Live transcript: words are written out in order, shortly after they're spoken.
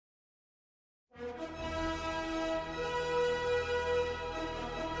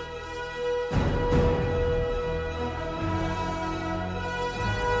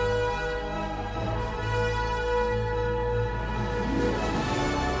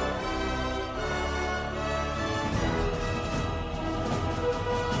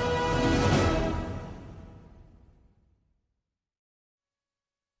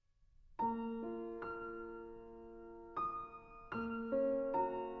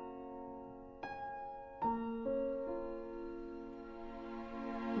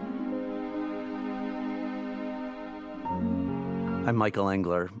I'm Michael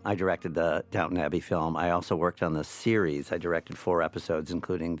Engler. I directed the Downton Abbey film. I also worked on the series. I directed 4 episodes,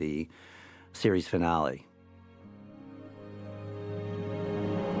 including the series finale.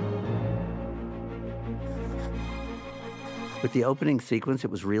 With the opening sequence, it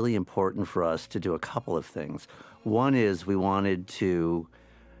was really important for us to do a couple of things. One is we wanted to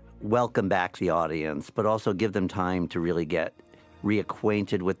welcome back the audience, but also give them time to really get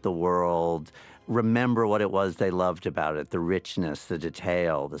reacquainted with the world, remember what it was they loved about it, the richness, the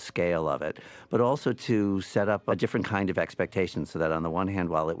detail, the scale of it, but also to set up a different kind of expectation so that on the one hand,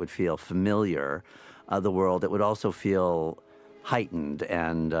 while it would feel familiar, the world, it would also feel heightened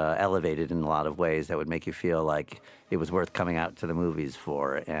and elevated in a lot of ways that would make you feel like it was worth coming out to the movies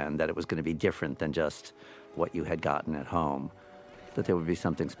for, and that it was going to be different than just what you had gotten at home, that there would be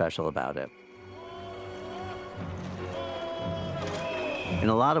something special about it. In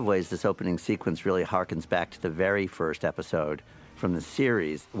a lot of ways, this opening sequence really harkens back to the very first episode from the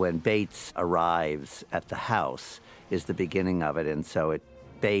series. When Bates arrives at the house is the beginning of it, and so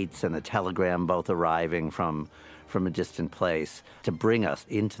Bates and the telegram both arriving from a distant place to bring us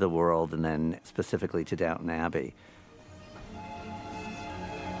into the world and then specifically to Downton Abbey.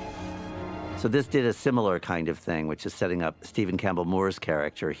 So this did a similar kind of thing, which is setting up Stephen Campbell Moore's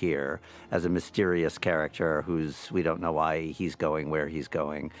character here as a mysterious character we don't know why he's going where he's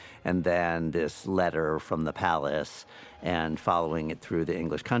going, and then this letter from the palace and following it through the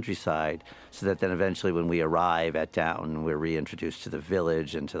English countryside, so that then eventually when we arrive at Downton, we're reintroduced to the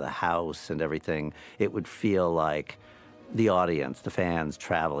village and to the house and everything. It would feel like the audience, the fans,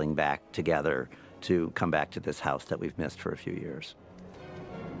 traveling back together to come back to this house that we've missed for a few years.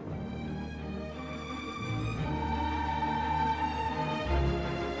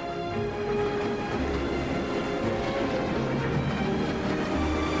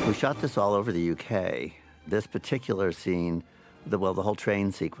 We shot this all over the UK. This particular scene, the whole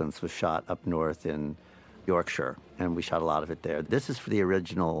train sequence was shot up north in Yorkshire, and we shot a lot of it there. This is for the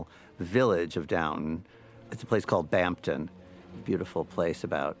original village of Downton. It's a place called Bampton, a beautiful place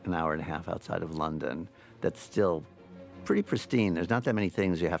about an hour and a half outside of London that's still pretty pristine. There's not that many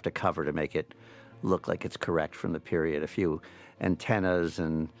things you have to cover to make it look like it's correct from the period. A few antennas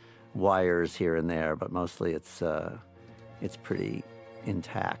and wires here and there, but mostly it's pretty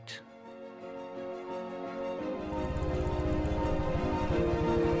intact.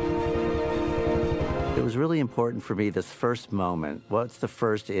 It was really important for me, this first moment. What's the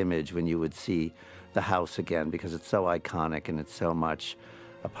first image when you would see the house again? Because it's so iconic and it's so much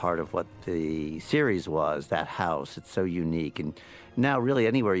a part of what the series was, that house. It's so unique. And now really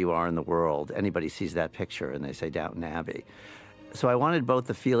anywhere you are in the world, anybody sees that picture and they say Downton Abbey. So I wanted both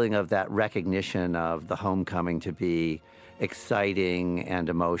the feeling of that recognition of the homecoming to be exciting and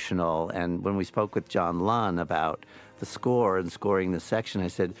emotional. And when we spoke with John Lunn about the score and scoring this section, I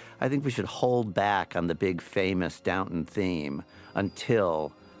said, I think we should hold back on the big famous Downton theme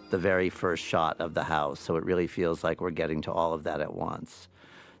until the very first shot of the house. So it really feels like we're getting to all of that at once.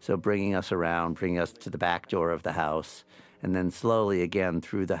 So bringing us around, bringing us to the back door of the house, and then slowly again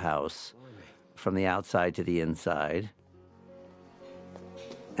through the house, from the outside to the inside.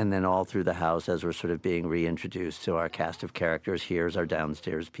 And then all through the house as we're sort of being reintroduced to our cast of characters. Here's our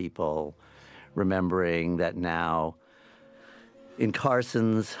downstairs people, remembering that now in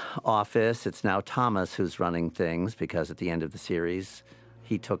Carson's office, it's now Thomas who's running things, because at the end of the series,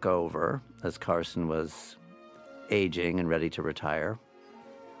 he took over as Carson was aging and ready to retire.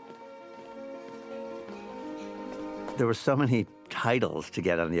 There were so many titles to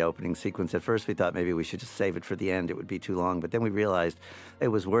get on the opening sequence. At first we thought maybe we should just save it for the end, it would be too long, but then we realized it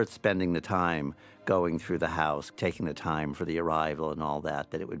was worth spending the time going through the house, taking the time for the arrival and all that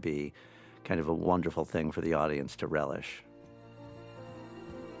it would be kind of a wonderful thing for the audience to relish.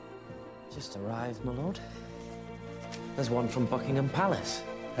 Just arrived, my lord. There's one from Buckingham Palace.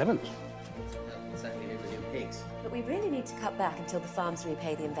 Heavens. But we really need to cut back until the farms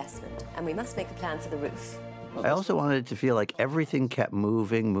repay the investment, and we must make a plan for the roof. I also wanted it to feel like everything kept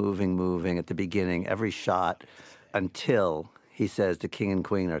moving at the beginning, every shot, until he says the king and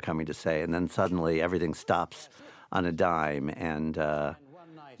queen are coming to say, and then suddenly everything stops on a dime, and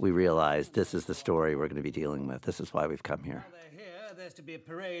we realize this is the story we're going to be dealing with. This is why we've come here. While they're here, there's to be a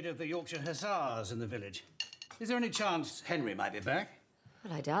parade of the Yorkshire Hussars in the village. Is there any chance Henry might be back?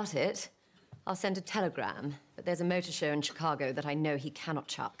 Well, I doubt it. I'll send a telegram, but there's a motor show in Chicago that I know he cannot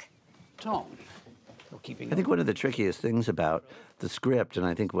chuck. Tom, I think one of the trickiest things about the script, and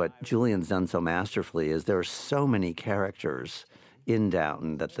I think what Julian's done so masterfully, is there are so many characters in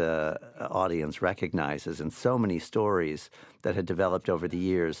Downton that the audience recognizes, and so many stories that had developed over the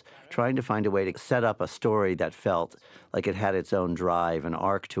years, trying to find a way to set up a story that felt like it had its own drive and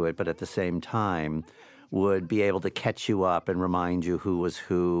arc to it, but at the same time would be able to catch you up and remind you who was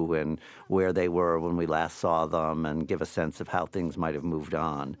who and where they were when we last saw them, and give a sense of how things might have moved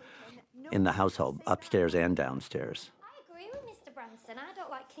on in the household, upstairs and downstairs. I agree with Mr. Branson. I don't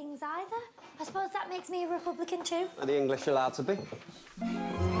like kings either. I suppose that makes me a Republican too. Are the English allowed to be?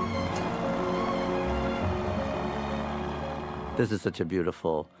 This is such a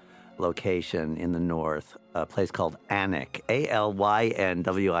beautiful location in the north, a place called Alnwick,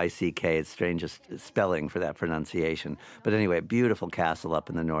 Alynwick. It's strangest spelling for that pronunciation. But anyway, a beautiful castle up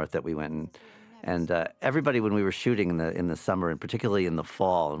in the north that we went in. And everybody, when we were shooting in the summer, and particularly in the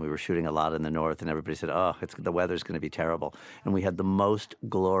fall, and we were shooting a lot in the north, and everybody said, oh, the weather's going to be terrible. And we had the most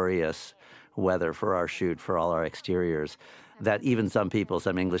glorious weather for our shoot, for all our exteriors, that even some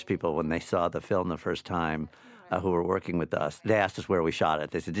English people, when they saw the film the first time, who were working with us, they asked us where we shot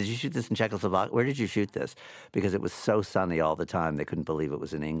it. They said, did you shoot this in Czechoslovakia? Where did you shoot this? Because it was so sunny all the time, they couldn't believe it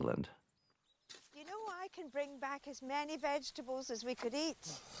was in England. You know, I can bring back as many vegetables as we could eat.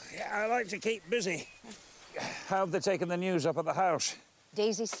 Yeah, I like to keep busy. How have they taken the news up at the house?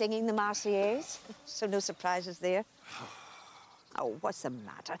 Daisy's singing the Marseillaise, so no surprises there. Oh, what's the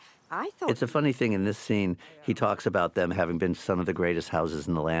matter? I thought... It's a funny thing in this scene, he talks about them having been some of the greatest houses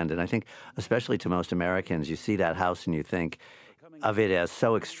in the land. And I think, especially to most Americans, you see that house and you think of it as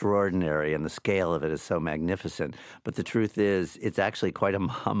so extraordinary and the scale of it is so magnificent. But the truth is, it's actually quite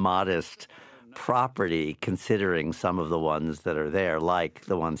a modest property considering some of the ones that are there, like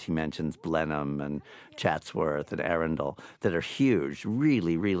the ones he mentions, Blenheim and Chatsworth and Arundel, that are huge,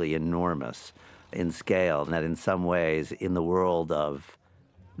 really, really enormous in scale, and that in some ways, in the world of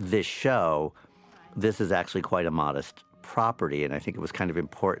this show, this is actually quite a modest property, and I think it was kind of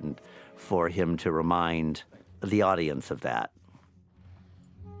important for him to remind the audience of that.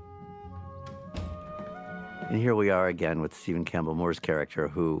 And here we are again with Stephen Campbell Moore's character,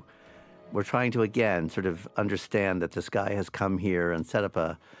 who we're trying to, again, sort of understand that this guy has come here and set up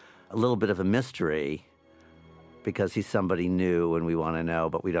a little bit of a mystery, because he's somebody new and we want to know,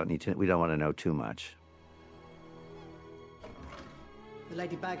 but we don't want to know too much. The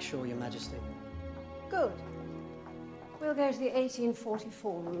Lady Bagshaw, Your Majesty. Good. We'll go to the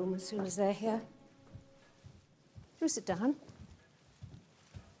 1844 room as soon as they're here. Do sit down.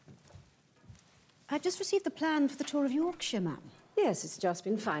 I've just received the plan for the tour of Yorkshire, ma'am. Yes, it's just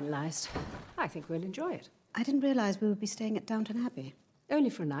been finalised. I think we'll enjoy it. I didn't realise we would be staying at Downton Abbey.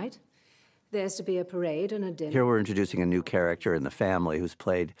 Only for a night. There's to be a parade and a dinner. Here we're introducing a new character in the family who's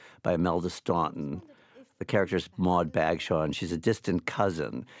played by Imelda Staunton. The character's Maud Bagshaw, and she's a distant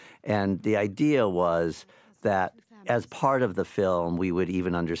cousin. And the idea was that as part of the film, we would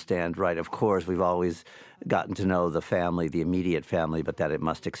even understand, right, of course, we've always gotten to know the family, the immediate family, but that it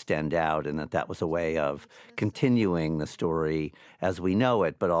must extend out, and that was a way of continuing the story as we know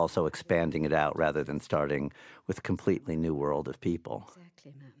it, but also expanding it out rather than starting with a completely new world of people.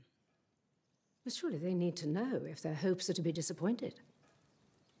 Exactly, ma'am. But surely they need to know if their hopes are to be disappointed.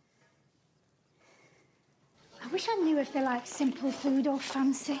 I wish I knew if they like simple food or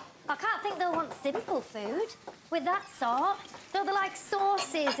fancy. I can't think they'll want simple food with that sort. They'll like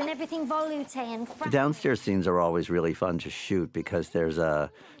sauces and everything volute and The downstairs scenes are always really fun to shoot because there's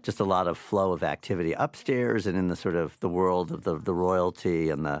just a lot of flow of activity upstairs and in the sort of the world of the royalty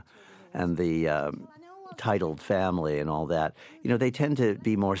and the titled family and all that. You know, they tend to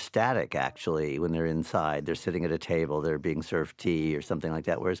be more static, actually, when they're inside. They're sitting at a table, they're being served tea or something like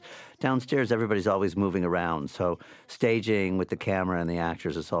that, whereas downstairs, everybody's always moving around. So staging with the camera and the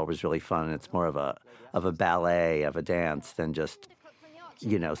actors is always really fun, and it's more of a ballet, of a dance, than just,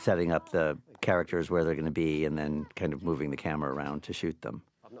 you know, setting up the characters where they're going to be and then kind of moving the camera around to shoot them.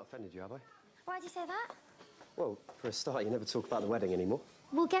 I've not offended you, have I? Why'd you say that? Well, for a start, you never talk about the wedding anymore.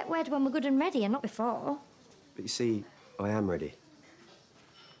 We'll get wed when we're good and ready and not before. But you see, I am ready.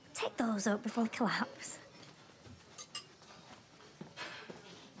 Take those up before we collapse.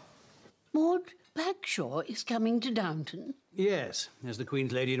 Maud Bagshaw is coming to Downton? Yes, as the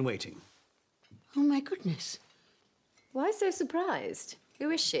Queen's lady in waiting. Oh, my goodness. Why so surprised? Who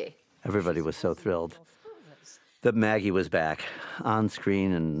is she? Everybody was so thrilled that Maggie was back on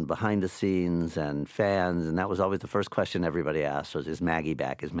screen and behind the scenes and fans, and that was always the first question everybody asked was, is Maggie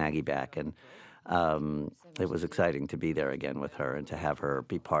back? Is Maggie back? And it was exciting to be there again with her and to have her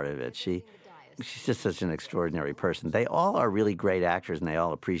be part of it. She's just such an extraordinary person. They all are really great actors, and they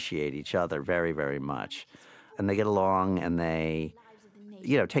all appreciate each other very, very much. And they get along, and they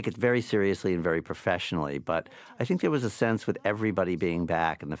take it very seriously and very professionally. But I think there was a sense with everybody being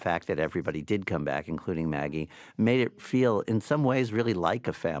back, and the fact that everybody did come back, including Maggie, made it feel in some ways really like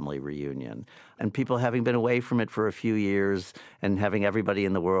a family reunion. And people having been away from it for a few years and having everybody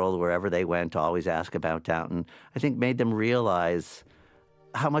in the world, wherever they went, always ask about Downton, I think made them realize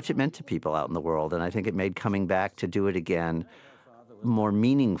how much it meant to people out in the world. And I think it made coming back to do it again more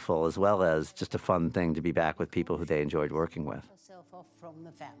meaningful, as well as just a fun thing to be back with people who they enjoyed working with. Off from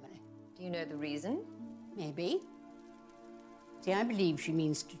the family. Do you know the reason? Maybe. See, I believe she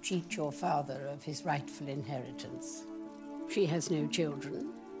means to cheat your father of his rightful inheritance. She has no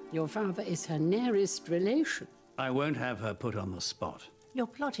children. Your father is her nearest relation. I won't have her put on the spot. You're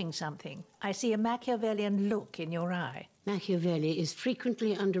plotting something. I see a Machiavellian look in your eye. Machiavelli is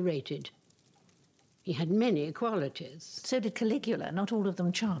frequently underrated. He had many qualities. So did Caligula, not all of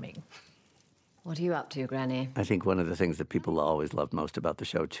them charming. What are you up to, Granny? I think one of the things that people always loved most about the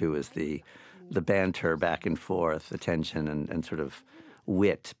show, too, is the banter back and forth, the tension and sort of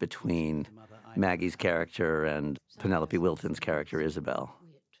wit between Maggie's character and Penelope Wilton's character, Isabel.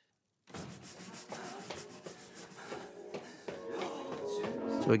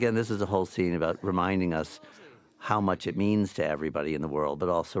 So again, this is a whole scene about reminding us how much it means to everybody in the world, but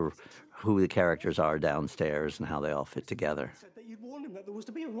also who the characters are downstairs and how they all fit together. Said that you'd warned him that there was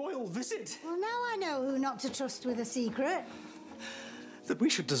to be a royal visit. Well, now I know who not to trust with a secret. That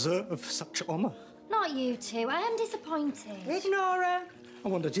we should deserve such honour. Not you two. I am disappointed. Ignore her. I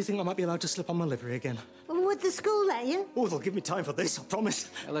wonder, do you think I might be allowed to slip on my livery again? Would the school let you? Oh, they'll give me time for this, I promise.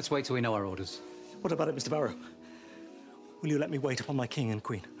 Let's wait till we know our orders. What about it, Mr. Barrow? Will you let me wait upon my king and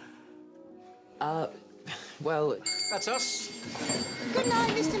queen? Well... That's us. Good night,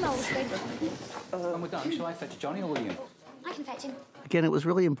 Mr. Molesby. When we're done, shall I fetch Johnny or will you? I can fetch him. Again, it was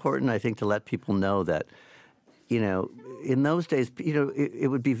really important, I think, to let people know that, in those days, it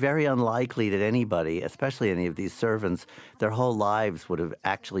would be very unlikely that anybody, especially any of these servants, their whole lives would have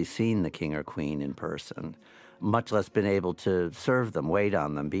actually seen the king or queen in person, much less been able to serve them, wait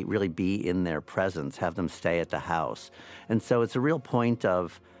on them, really be in their presence, have them stay at the house. And so it's a real point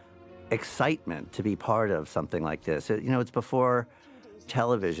of excitement to be part of something like this. It's before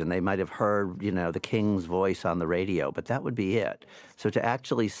television. They might have heard, the king's voice on the radio, but that would be it. So to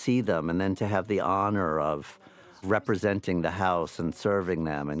actually see them and then to have the honor of representing the house and serving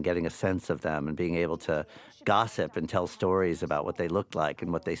them and getting a sense of them and being able to gossip and tell stories about what they looked like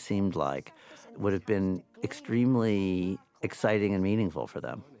and what they seemed like would have been extremely exciting and meaningful for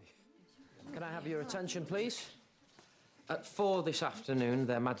them. Can I have your attention, please? At 4 this afternoon,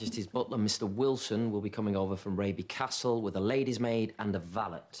 Their Majesty's butler, Mr. Wilson, will be coming over from Raby Castle with a lady's maid and a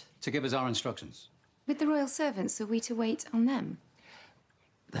valet. To give us our instructions. With the royal servants, are we to wait on them?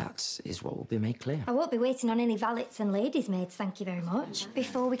 That is what will be made clear. I won't be waiting on any valets and ladies' maids, thank you very much.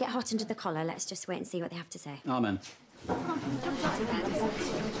 Before we get hot under the collar, let's just wait and see what they have to say. Amen.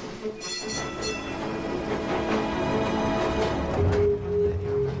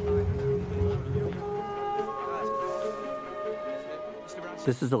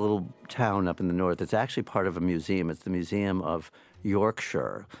 This is a little town up in the north. It's actually part of a museum. It's the Museum of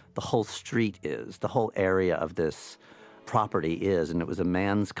Yorkshire. The whole street is, the whole area of this property is, and it was a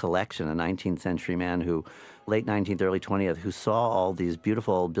man's collection, a 19th century man who, late 19th, early 20th, who saw all these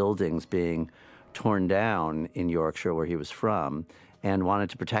beautiful old buildings being torn down in Yorkshire, where he was from, and wanted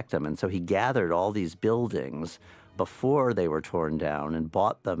to protect them. And so he gathered all these buildings before they were torn down and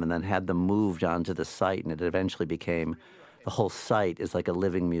bought them and then had them moved onto the site, and it eventually became, the whole site is like a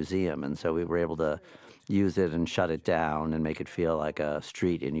living museum. And so we were able to use it and shut it down and make it feel like a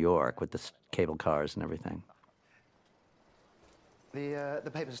street in York with the cable cars and everything. The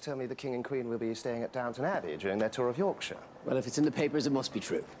papers tell me the King and Queen will be staying at Downton Abbey during their tour of Yorkshire. Well, if it's in the papers, it must be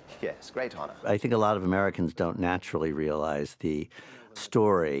true. Yes, great honour. I think a lot of Americans don't naturally realize the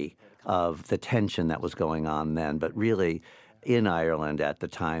story of the tension that was going on then, but really in Ireland at the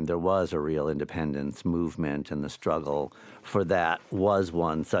time, there was a real independence movement, and the struggle for that was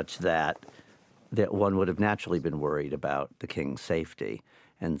one such that one would have naturally been worried about the king's safety.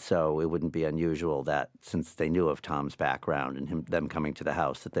 And so it wouldn't be unusual that, since they knew of Tom's background and them coming to the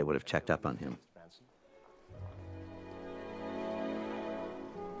house, that they would have checked up on him.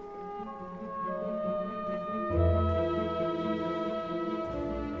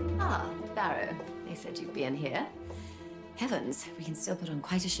 Ah, Barrow. They said you'd be in here. Heavens, we can still put on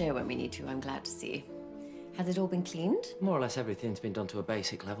quite a show when we need to, I'm glad to see. Has it all been cleaned? More or less everything's been done to a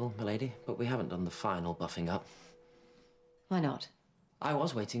basic level, milady, but we haven't done the final buffing up. Why not? I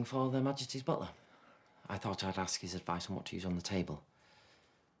was waiting for Their Majesty's butler. I thought I'd ask his advice on what to use on the table.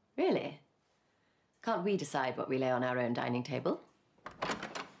 Really? Can't we decide what we lay on our own dining table?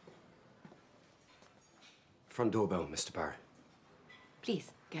 Front doorbell, Mr. Barr.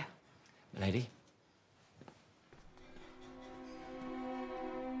 Please, go. Lady.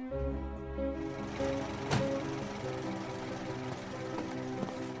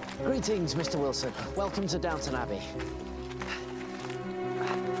 Greetings, Mr. Wilson. Welcome to Downton Abbey.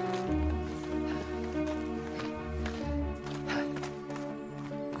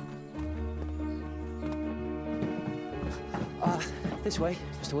 This way,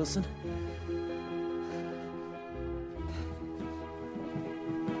 Mr. Wilson.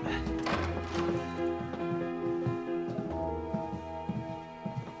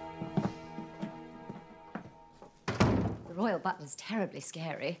 The royal butler's terribly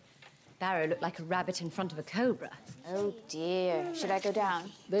scary. Barrow looked like a rabbit in front of a cobra. Oh, dear. Should I go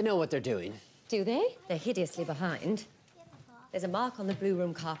down? They know what they're doing. Do they? They're hideously behind. There's a mark on the blue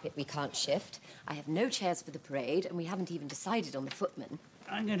room carpet we can't shift. I have no chairs for the parade, and we haven't even decided on the footman.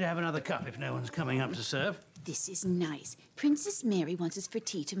 I'm going to have another cup if no one's coming up to serve. This is nice. Princess Mary wants us for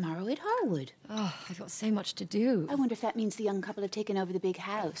tea tomorrow at Harwood. Oh, I've got so much to do. I wonder if that means the young couple have taken over the big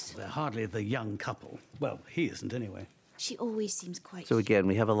house. They're hardly the young couple. Well, he isn't anyway. She always seems quite... So again,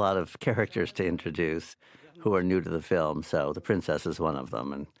 we have a lot of characters to introduce who are new to the film. So the princess is one of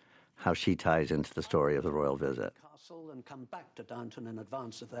them, and how she ties into the story of the royal visit. And come back to Downton in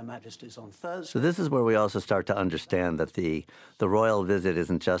advance of their Majesties on Thursday. So this is where we also start to understand that the royal visit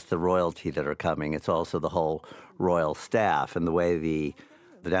isn't just the royalty that are coming, it's also the whole royal staff, and the way the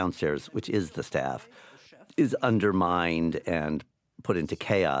downstairs, which is the staff, is undermined and put into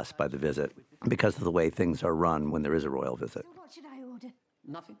chaos by the visit because of the way things are run when there is a royal visit. So what should I order?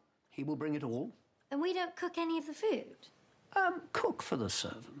 Nothing. He will bring it all. And we don't cook any of the food? Cook for the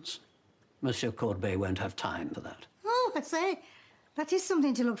servants. Monsieur Courbet won't have time for that. Oh, I say, that is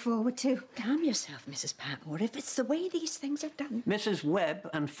something to look forward to. Calm yourself, Mrs. Patmore. If it's the way these things are done... Mrs. Webb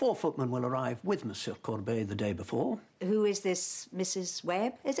and 4 footmen will arrive with Monsieur Courbet the day before. Who is this Mrs.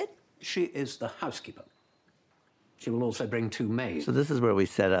 Webb, is it? She is the housekeeper. She will also bring 2 maids. So this is where we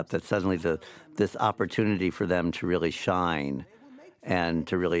set up that suddenly this opportunity for them to really shine and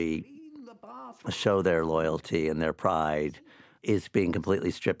to really show their loyalty and their pride is being completely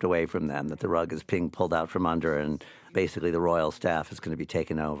stripped away from them, that the rug is being pulled out from under, and basically the royal staff is going to be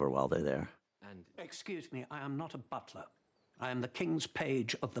taken over while they're there. And excuse me, I am not a butler. I am the king's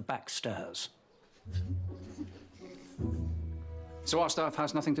page of the back stairs. So our staff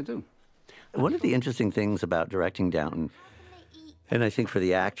has nothing to do? One of the interesting things about directing Downton, and I think for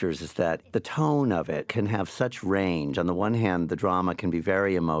the actors, is that the tone of it can have such range. On the one hand, the drama can be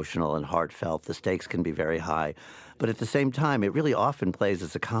very emotional and heartfelt. The stakes can be very high. But at the same time, it really often plays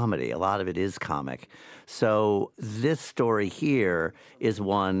as a comedy. A lot of it is comic. So this story here is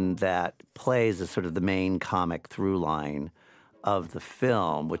one that plays as sort of the main comic through line of the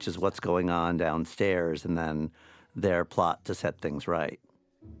film, which is what's going on downstairs and then their plot to set things right.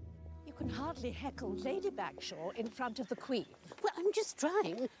 You can hardly heckle Lady Bagshaw in front of the Queen. Well, I'm just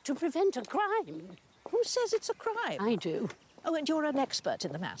trying to prevent a crime. Who says it's a crime? I do. Oh, and you're an expert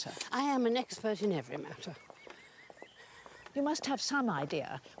in the matter. I am an expert in every matter. You must have some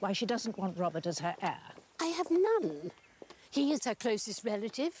idea why she doesn't want Robert as her heir. I have none. He is her closest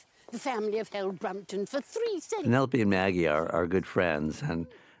relative. The family have held Brompton for 3 centuries. Penelope and Maggie are good friends, and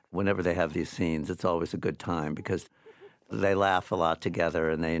whenever they have these scenes, it's always a good time because they laugh a lot together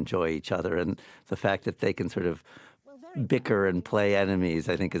and they enjoy each other. And the fact that they can sort of bicker and play enemies,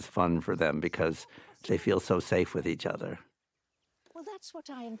 I think, is fun for them because they feel so safe with each other. Well, that's what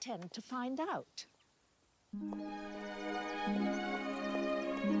I intend to find out.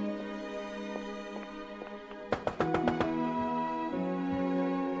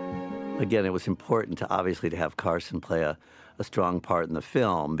 Again, it was important to obviously to have Carson play a strong part in the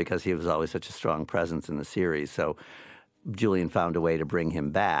film because he was always such a strong presence in the series. So Julian found a way to bring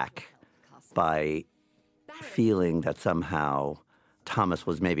him back by feeling that somehow Thomas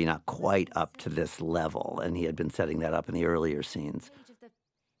was maybe not quite up to this level, and he had been setting that up in the earlier scenes. The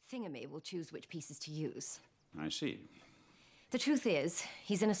thingamy will choose which pieces to use. I see. The truth is,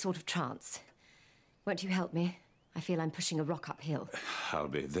 he's in a sort of trance. Won't you help me? I feel I'm pushing a rock uphill. I'll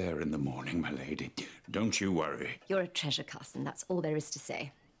be there in the morning, my lady. Don't you worry. You're a treasure, Carson. That's all there is to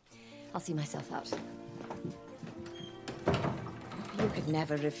say. I'll see myself out. You could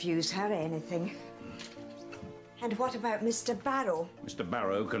never refuse her anything. And what about Mr. Barrow? Mr.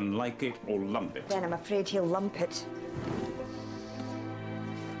 Barrow can like it or lump it. Then I'm afraid he'll lump it.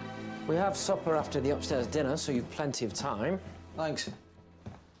 We have supper after the upstairs dinner, so you've plenty of time. Thanks.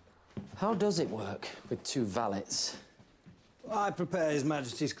 How does it work with 2 valets? I prepare His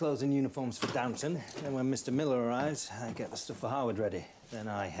Majesty's clothes and uniforms for Downton. Then when Mr. Miller arrives, I get the stuff for Harwood ready. Then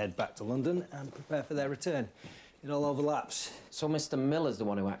I head back to London and prepare for their return. It all overlaps. So Mr. Miller's the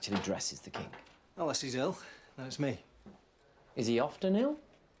one who actually dresses the king? Unless he's ill, then it's me. Is he often ill?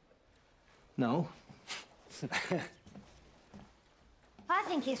 No. I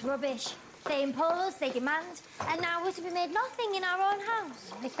think it's rubbish. They impose, they demand, and now we're to be made nothing in our own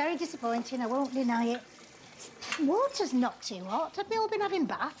house. It's very disappointing, I won't deny it. Water's not too hot. Have we all been having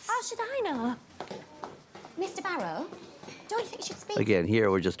baths? How should I know? Mr. Barrow, don't you think you should speak? Again,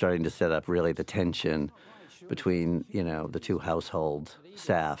 here we're just starting to set up really the tension between, you know, the two household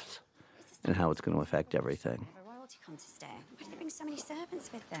staffs and how it's going to affect everything. Royalty come to stay. Why do they bring so many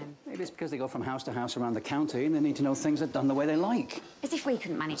servants with them? Maybe it's because they go from house to house around the county and they need to know things are done the way they like. As if we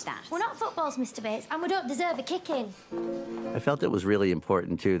couldn't manage that. We're not footballs, Mr. Bates, and we don't deserve a kicking. I felt it was really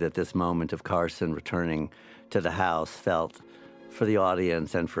important, too, that this moment of Carson returning to the house felt, for the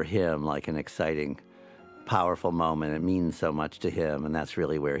audience and for him, like an exciting, powerful moment. It means so much to him, and that's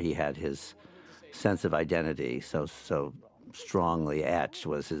really where he had his sense of identity so strongly etched,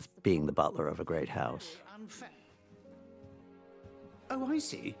 was his being the butler of a great house. Oh, I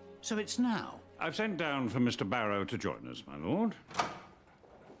see. So it's now. I've sent down for Mr. Barrow to join us, my lord.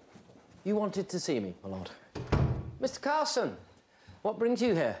 You wanted to see me, my lord. Mr. Carson, what brings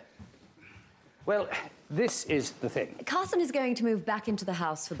you here? Well, this is the thing. Carson is going to move back into the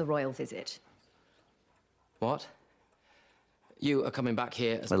house for the royal visit. What? You are coming back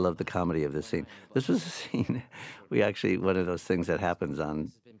here as... I love the comedy of this scene. This was a scene, one of those things that happens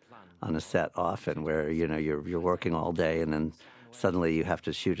on a set often, where, you know, you're working all day and then suddenly you have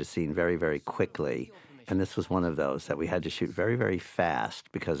to shoot a scene very, very quickly. And this was one of those that we had to shoot very, very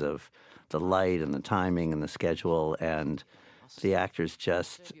fast because of the light and the timing and the schedule, and the actors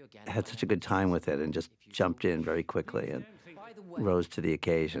just had such a good time with it and just jumped in very quickly and rose to the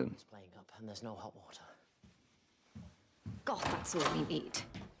occasion. And there's no hot water. God, that's all we need.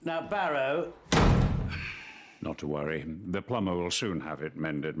 Now, Barrow... Not to worry. The plumber will soon have it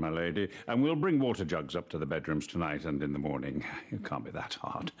mended, my lady, and we'll bring water jugs up to the bedrooms tonight and in the morning. It can't be that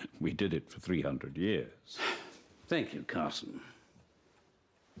hard. We did it for 300 years. Thank you, Carson.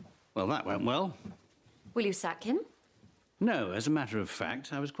 Well, that went well. Will you sack him? No, as a matter of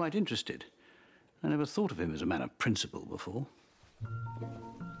fact, I was quite interested. I never thought of him as a man of principle before.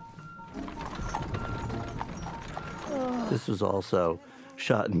 This was also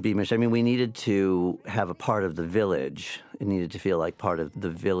shot in Beamish. I mean, we needed to have a part of the village. It needed to feel like part of the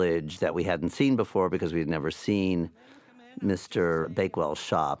village that we hadn't seen before because we had never seen Mr. Bakewell's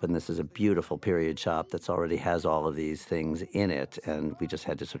shop. And this is a beautiful period shop that's already has all of these things in it, and we just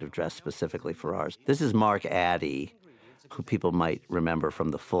had to sort of dress specifically for ours. This is Mark Addy, who people might remember from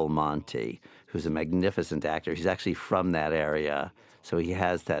The Full Monty, who's a magnificent actor. He's actually from that area, so he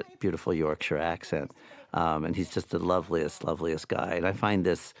has that beautiful Yorkshire accent. And he's just the loveliest, loveliest guy. And I find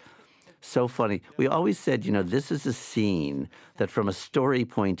this so funny. We always said, you know, this is a scene that from a story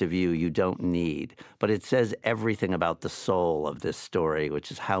point of view you don't need, but it says everything about the soul of this story,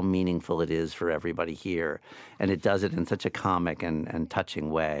 which is how meaningful it is for everybody here. And it does it in such a comic and touching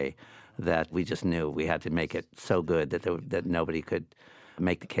way that we just knew we had to make it so good that nobody could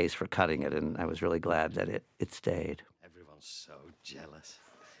make the case for cutting it. And I was really glad that it stayed. Everyone's so jealous.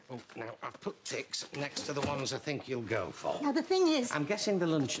 Oh, now, I've put ticks next to the ones I think you'll go for. Now, the thing is... I'm guessing the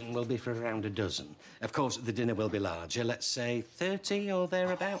luncheon will be for around a dozen. Of course, the dinner will be larger. Let's say 30 or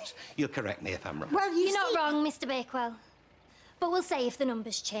thereabouts. You'll correct me if I'm wrong. Well, you're not wrong, Mr. Bakewell. But we'll say if the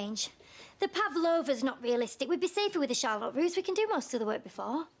numbers change. The pavlova's not realistic. We'd be safer with the Charlotte Russe. We can do most of the work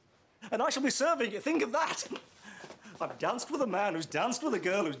before. And I shall be serving it. Think of that. I've danced with a man who's danced with a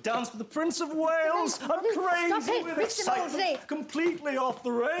girl who's danced with the Prince of Wales. I'm crazy with excitement, completely off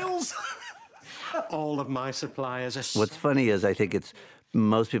the rails. All of my suppliers are... What's funny is I think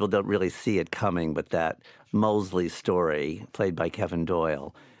most people don't really see it coming, but that Molesley story, played by Kevin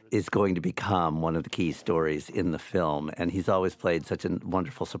Doyle, is going to become one of the key stories in the film. And he's always played such a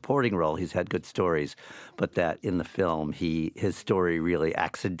wonderful supporting role. He's had good stories, but that in the film, his story really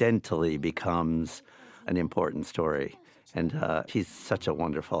accidentally becomes an important story. And he's such a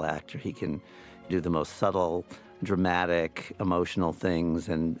wonderful actor. He can do the most subtle, dramatic, emotional things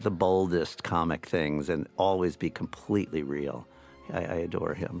and the boldest comic things and always be completely real. I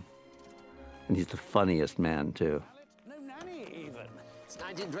adore him. And he's the funniest man, too. No nanny, even. It's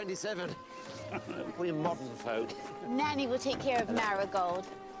 1927. We're modern folk. Nanny will take care of Marigold,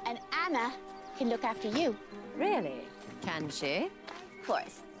 and Anna can look after you. Really? Can she? Of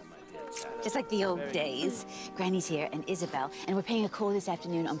course. Just like the old days. Granny's here and Isabel, and we're paying a call this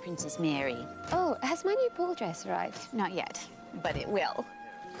afternoon on Princess Mary. Oh, has my new ball dress arrived? Not yet, but it will.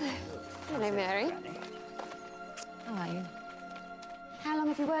 Hello, Mary. How are you? How long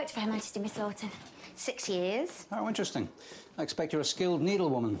have you worked for Her Majesty, Miss Lawton? 6 years. Oh, interesting. I expect you're a skilled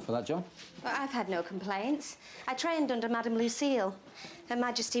needlewoman for that job. Well, I've had no complaints. I trained under Madame Lucille. Her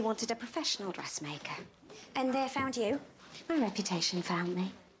Majesty wanted a professional dressmaker. And they found you? My reputation found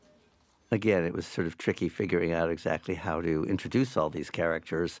me. Again, it was sort of tricky figuring out exactly how to introduce all these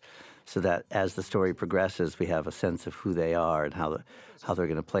characters so that as the story progresses, we have a sense of who they are and how they're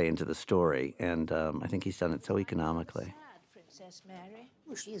going to play into the story. And I think he's done it so economically. Princess Mary.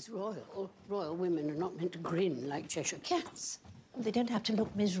 Well, she is royal. Royal women are not meant to grin like Cheshire cats. They don't have to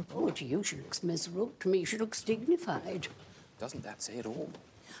look miserable. Oh, to you she looks miserable. To me she looks dignified. Doesn't that say it all?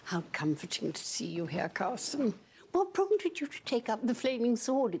 How comforting to see you here, Carson. What prompted you to take up the flaming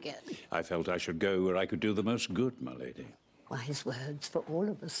sword again? I felt I should go where I could do the most good, my lady. Wise words for all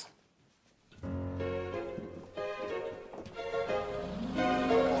of us.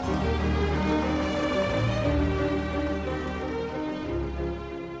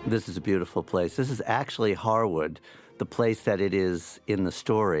 This is a beautiful place. This is actually Harwood, the place that it is in the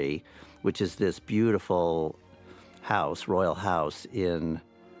story, which is this beautiful house, royal house in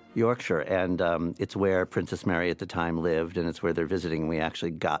Yorkshire. And it's where Princess Mary at the time lived, and it's where they're visiting. We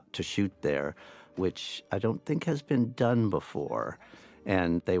actually got to shoot there, which I don't think has been done before.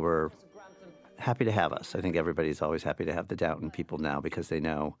 And they were happy to have us. I think everybody's always happy to have the Downton people now because they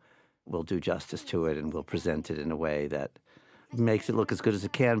know we'll do justice to it and we'll present it in a way that makes it look as good as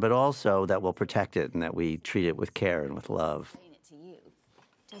it can, but also that we'll protect it and that we treat it with care and with love.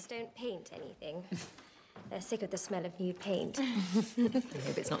 Just don't paint anything. They're sick of the smell of new paint. I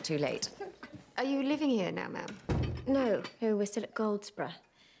hope it's not too late. Are you living here now, ma'am? No, we're still at Goldsborough.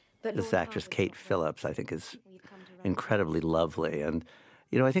 But This actress, Kate Phillips, I think is incredibly lovely. And,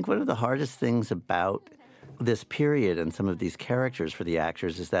 you know, I think one of the hardest things about this period and some of these characters for the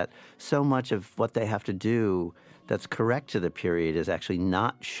actors is that so much of what they have to do that's correct to the period is actually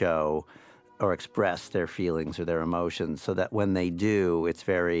not show or express their feelings or their emotions, so that when they do, it's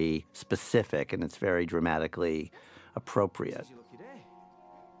very specific and it's very dramatically appropriate.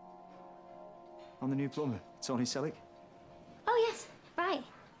 On the new plumber, Tony Selleck. Oh, yes, right.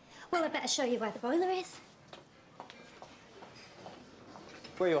 Well, I'd better show you where the boiler is.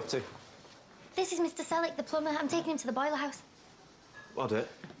 Where are you off to? This is Mr. Selleck, the plumber. I'm taking him to the boiler house. I'll do it.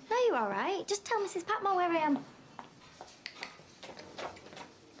 No, you're all right. Just tell Mrs. Patmore where I am.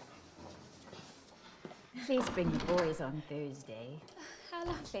 Please bring the boys on Thursday. How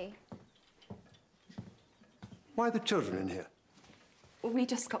lovely. Why are the children in here? We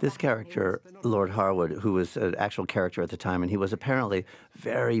just got This back. character, Lord Harwood, who was an actual character at the time, and he was apparently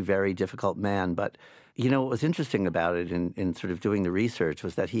very, very difficult man. But, you know, what was interesting about it in sort of doing the research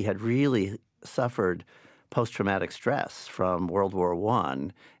was that he had really suffered post-traumatic stress from World War I.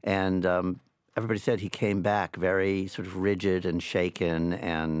 And everybody said he came back very sort of rigid and shaken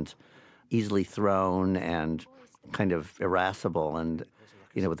and easily thrown and kind of irascible and,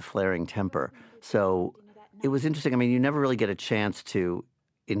 you know, with a flaring temper. So it was interesting. I mean, you never really get a chance to,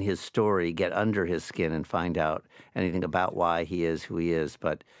 in his story, get under his skin and find out anything about why he is who he is.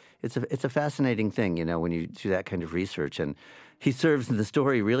 But it's a fascinating thing, you know, when you do that kind of research. And he serves in the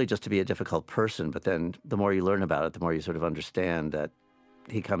story really just to be a difficult person. But then the more you learn about it, the more you sort of understand that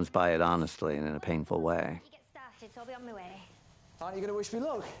he comes by it honestly and in a painful way. Get started, so I'll be on my way. Aren't you going to wish me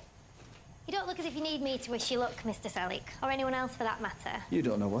luck? You don't look as if you need me to wish you luck, Mr. Selleck, or anyone else for that matter. You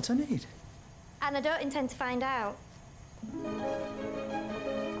don't know what I need. And I don't intend to find out.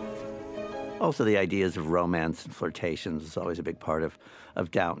 Also, the ideas of romance and flirtations is always a big part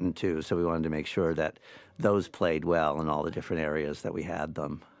of Downton, too. So we wanted to make sure that those played well in all the different areas that we had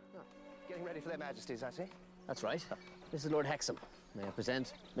them. Getting ready for their Majesties, I see. That's right. This is Lord Hexham. May I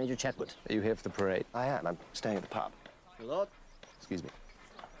present Major Chetwood? Are you here for the parade? I am. I'm staying at the pub. My lord. Excuse me.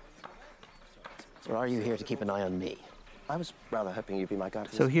 Or are you here to keep an eye on me? I was rather hoping you'd be my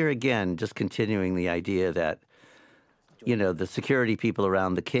guide. So here again, just continuing the idea that, you know, the security people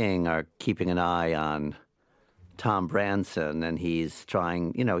around the king are keeping an eye on Tom Branson, and he's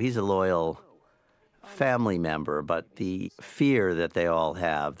trying, you know, he's a loyal family member, but the fear that they all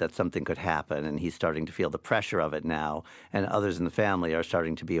have that something could happen, and he's starting to feel the pressure of it now, and others in the family are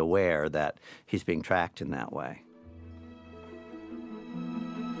starting to be aware that he's being tracked in that way.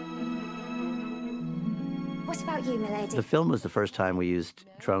 What about you, milady? The film was the first time we used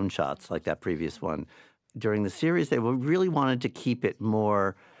drone shots like that previous one. During the series, they really wanted to keep it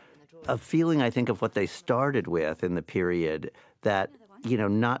more a feeling, I think, of what they started with in the period, that, you know,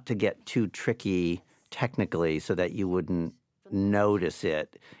 not to get too tricky technically so that you wouldn't notice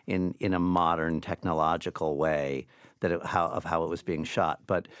it in a modern technological way of how it was being shot.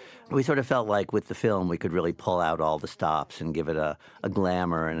 But we sort of felt like with the film we could really pull out all the stops and give it a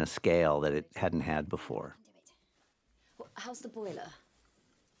glamour and a scale that it hadn't had before. How's the boiler?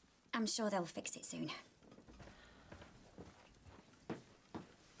 I'm sure they'll fix it soon.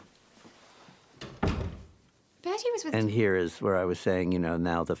 Bertie was with... And here is where I was saying, you know,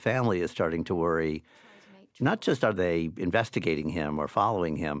 now the family is starting to worry. Not just are they investigating him or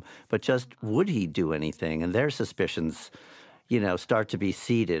following him, but just would he do anything? And their suspicions, you know, start to be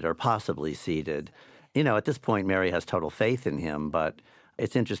seeded or possibly seeded. You know, at this point, Mary has total faith in him, but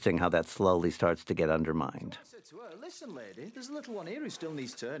it's interesting how that slowly starts to get undermined. I said to her, listen, lady, there's a little one here who still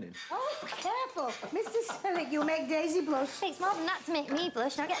needs turning. Oh, careful. Mr. Selleck, you'll make Daisy blush. Takes more than that to make me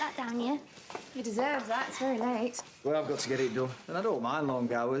blush. Now get that down here. He deserves that. It's very late. Well, I've got to get it done. And I don't mind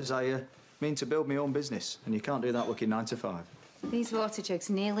long hours. I mean to build my own business. And you can't do that working 9 to 5. These water jugs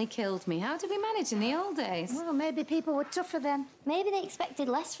nearly killed me. How did we manage in the old days? Well, maybe people were tougher then. Maybe they expected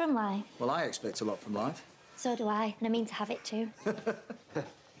less from life. Well, I expect a lot from life. So do I, and I mean to have it too.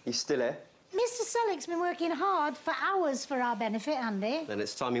 You still here? Mr. Selleck's been working hard for hours for our benefit, Andy. Then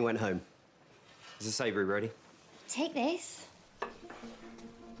it's time he went home. Is the savoury ready? Take this.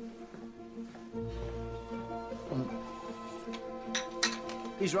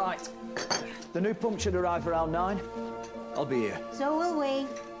 He's right. The new pump should arrive around 9. I'll be here. So will we.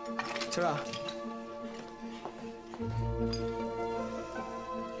 Ta-ra.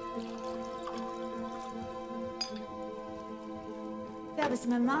 That was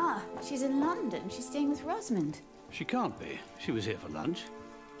Mama. She's in London. She's staying with Rosamond. She can't be. She was here for lunch.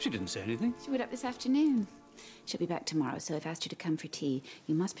 She didn't say anything. She went up this afternoon. She'll be back tomorrow, so I've asked you to come for tea.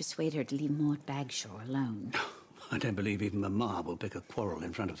 You must persuade her to leave Maud Bagshaw alone. I don't believe even Mama will pick a quarrel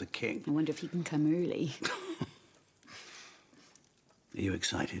in front of the king. I wonder if he can come early. Are you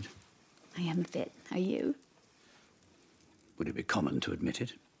excited? I am a bit. Are you? Would it be common to admit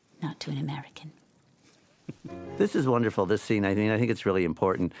it? Not to an American. This is wonderful, this scene. I think it's really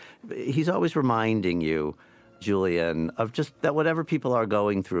important. He's always reminding you, Julian, of just that whatever people are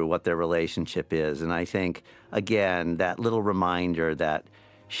going through, what their relationship is. And I think, again, that little reminder that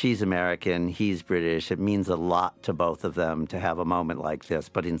she's American, he's British, it means a lot to both of them to have a moment like this,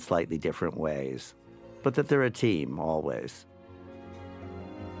 but in slightly different ways. But that they're a team, always.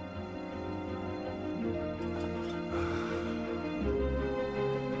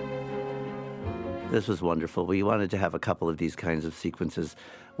 This was wonderful. We wanted to have a couple of these kinds of sequences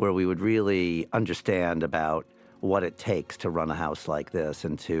where we would really understand about what it takes to run a house like this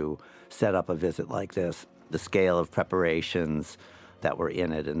and to set up a visit like this, the scale of preparations that were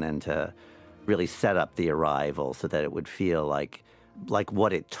in it, and then to really set up the arrival so that it would feel like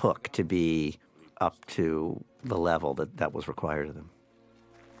what it took to be up to the level that was required of them.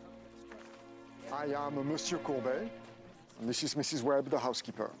 I am Monsieur Courbet, and this is Mrs. Webb, the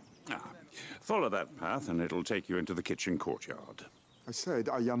housekeeper. Follow that path and it'll take you into the kitchen courtyard. I said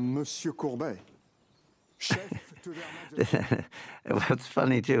I am Monsieur Courbet. What's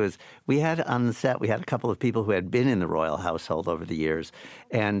funny, too, is we had on the set, we had a couple of people who had been in the royal household over the years,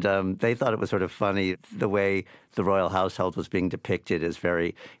 and they thought it was sort of funny the way the royal household was being depicted as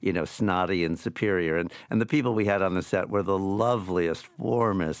very, you know, snotty and superior. And the people we had on the set were the loveliest,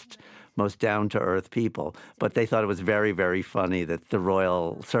 warmest, most down-to-earth people. But they thought it was very, very funny that the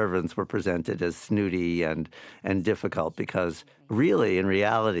royal servants were presented as snooty and difficult, because really, in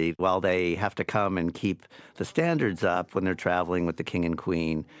reality, while they have to come and keep the standards up when they're traveling with the king and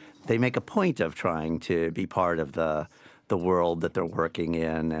queen, they make a point of trying to be part of the world that they're working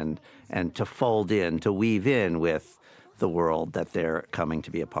in and to fold in, to weave in with the world that they're coming to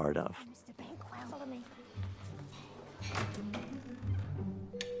be a part of.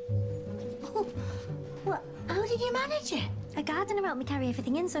 How did you manage it? A gardener helped me carry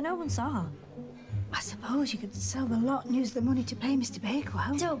everything in so no one saw. I suppose you could sell the lot and use the money to pay Mr.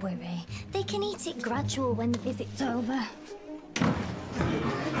 Bakewell. Don't worry. They can eat it gradual when the visit's over.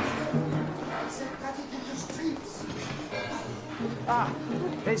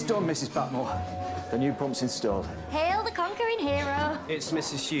 It's done, Mrs. Patmore. The new pump's installed. Hail the conquering hero. It's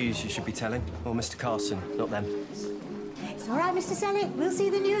Mrs. Hughes you should be telling, or Mr. Carson, not them. It's all right, Mr. Selleck. We'll see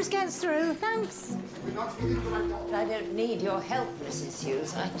the news gets through. Thanks. I don't need your help, Mrs.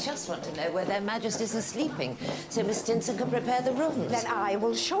 Hughes. I just want to know where their Majesties are sleeping, so Miss Stinson can prepare the rooms. Then I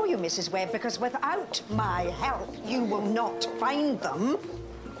will show you, Mrs. Webb, because without my help, you will not find them.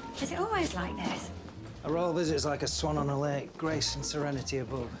 Is it always like this? A royal visit is like a swan on a lake, grace and serenity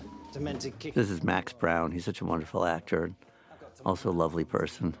above. Demented kick. This is Max Brown. He's such a wonderful actor, and also a lovely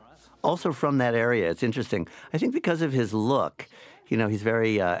person. also from that area. It's interesting. I think because of his look, you know, he's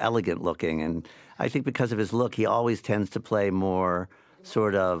very elegant looking, and I think because of his look, he always tends to play more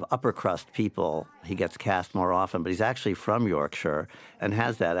sort of upper crust people. He gets cast more often, but he's actually from Yorkshire and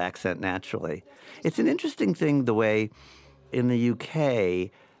has that accent naturally. It's an interesting thing the way in the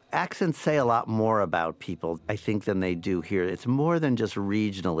UK, accents say a lot more about people, I think, than they do here. It's more than just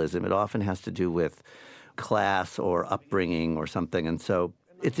regionalism. It often has to do with class or upbringing or something. And so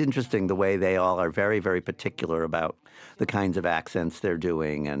it's interesting the way they all are very, very particular about the kinds of accents they're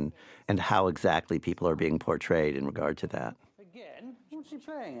doing and how exactly people are being portrayed in regard to that. Again? What's he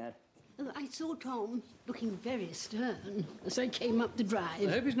playing at? I saw Tom looking very stern as I came up the drive.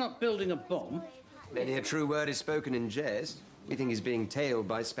 I hope he's not building a bomb. Many a true word is spoken in jest. We think he's being tailed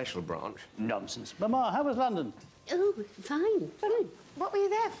by special branch. Nonsense. Mamma, how was London? Oh, fine, fine. What were you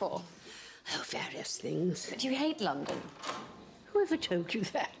there for? Oh, various things. But you hate London. Whoever told you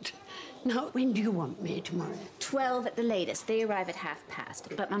that? Now, when do you want me tomorrow? 12 at the latest. They arrive at past.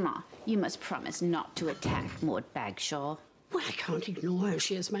 But, Mama, you must promise not to attack Maud Bagshaw. Well, I can't ignore her.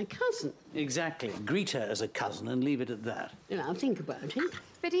 She is my cousin. Exactly. Greet her as a cousin and leave it at that. Yeah, I'll think about it.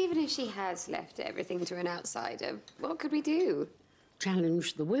 But even if she has left everything to an outsider, what could we do?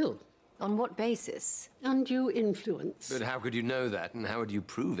 Challenge the will. On what basis? Undue influence. But how could you know that, and how would you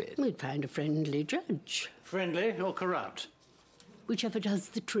prove it? We'd find a friendly judge. Friendly or corrupt? Whichever does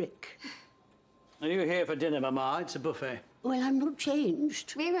the trick. Are you here for dinner, Mamma? It's a buffet. Well, I'm not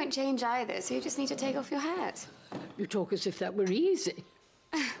changed. We won't change either, so you just need to take off your hat. You talk as if that were easy.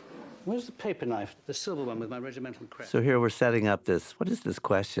 Where's the paper knife? The silver one with my regimental crest. So here we're setting up this, what is this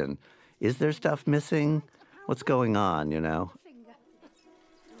question? Is there stuff missing? What's going on, you know?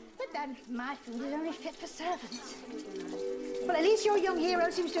 But then my food is only fit for servants. Well, at least your young hero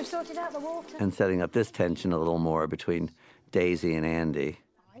seems to have sorted out the water. And setting up this tension a little more between Daisy and Andy.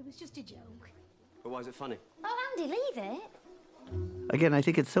 It was just a joke. But why is it funny? Oh, Andy, leave it. Again, I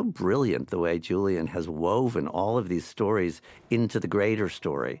think it's so brilliant the way Julian has woven all of these stories into the greater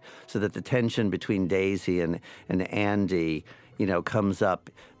story so that the tension between Daisy and Andy, you know, comes up,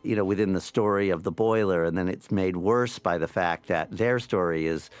 you know, within the story of the boiler, and then it's made worse by the fact that their story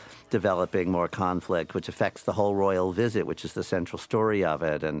is developing more conflict, which affects the whole royal visit, which is the central story of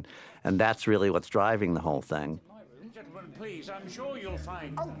it, and that's really what's driving the whole thing. Gentlemen, please, I'm sure you'll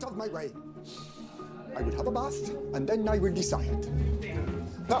find... Out of my way. I will have a bath, and then I will decide.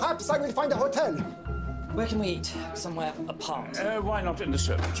 Perhaps I will find a hotel. Where can we eat? Somewhere apart. Why not in the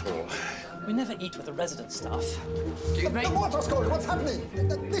servants' hall? We never eat with the resident staff. The water's cold. What's happening?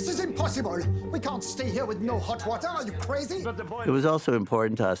 This is impossible. We can't stay here with no hot water. Are you crazy? It was also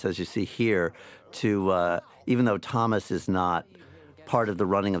important to us, as you see here, to, even though Thomas is not part of the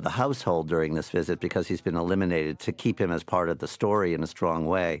running of the household during this visit because he's been eliminated, to keep him as part of the story in a strong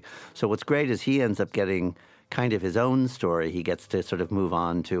way. So what's great is he ends up getting kind of his own story. He gets to sort of move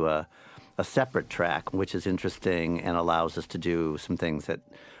on to a separate track, which is interesting and allows us to do some things that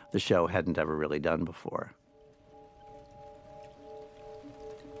the show hadn't ever really done before.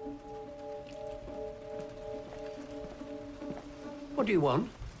 What do you want?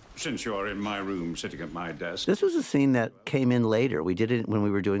 Since you're in my room sitting at my desk. This was a scene that came in later. We did it when we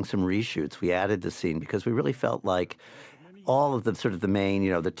were doing some reshoots. We added the scene because we really felt like all of the sort of the main,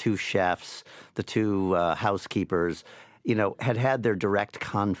 you know, the two chefs, the two housekeepers, you know, had their direct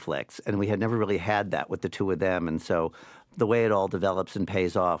conflicts, and we had never really had that with the two of them. And so the way it all develops and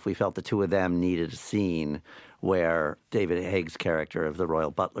pays off, we felt the two of them needed a scene where David Haig's character of the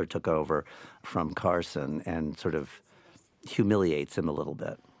royal butler took over from Carson and sort of humiliates him a little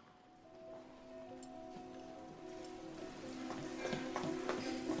bit.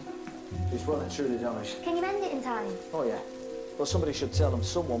 It's well and truly damaged. Can you mend it in time? Oh, yeah. Well, somebody should tell them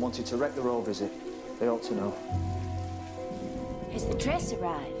someone wanted to wreck the royal visit. They ought to know. Has the dress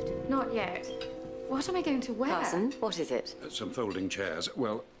arrived? Not yet. What am I going to wear? Carson, what is it? Some folding chairs.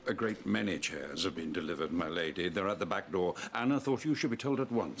 Well, a great many chairs have been delivered, my lady. They're at the back door. Anna thought you should be told at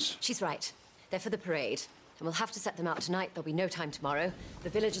once. She's right. They're for the parade. And we'll have to set them out tonight. There'll be no time tomorrow. The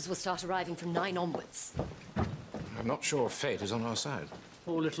villagers will start arriving from 9 onwards. I'm not sure fate is on our side.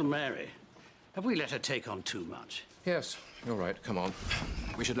 Poor little Mary. Have we let her take on too much? Yes, you're right. Come on.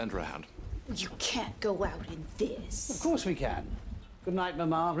 We should lend her a hand. You can't go out in this. Of course we can. Good night,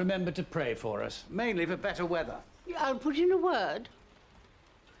 Mamma. Remember to pray for us, mainly for better weather. I'll put in a word.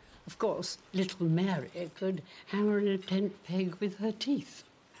 Of course, little Mary could hammer in a tent peg with her teeth.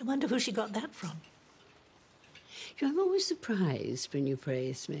 I wonder who she got that from. I'm always surprised when you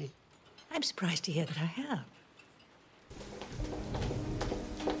praise me. I'm surprised to hear that I have.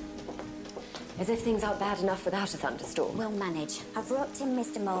 As if things aren't bad enough without a thunderstorm. We'll manage. I've roped in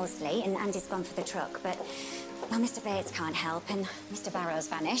Mr. Molesley, and Andy's gone for the truck, but, well, Mr. Bates can't help, and Mr. Barrow's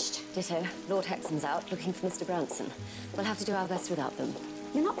vanished. Ditto. Lord Hexam's out looking for Mr. Branson. We'll have to do our best without them.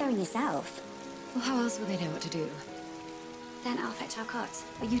 You're not going yourself. Well, how else will they know what to do? Then I'll fetch our cots.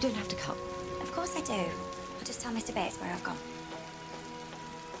 But you don't have to come. Of course I do. I'll just tell Mr. Bates where I've gone.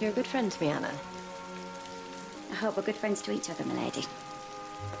 You're a good friend to me, Anna. I hope we're good friends to each other, milady.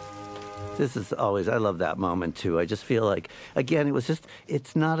 This is always, I love that moment too. I just feel like, again,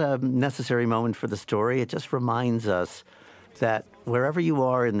 it's not a necessary moment for the story. It just reminds us that wherever you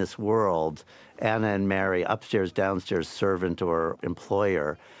are in this world, Anna and Mary, upstairs, downstairs, servant or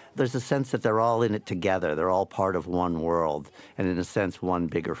employer, there's a sense that they're all in it together. They're all part of one world, and in a sense, one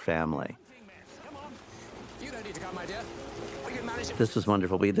bigger family. You don't need to come, my dear. This was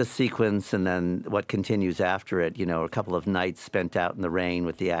wonderful. This sequence and then what continues after it, you know, a couple of nights spent out in the rain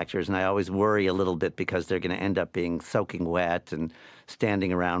with the actors. And I always worry a little bit because they're going to end up being soaking wet and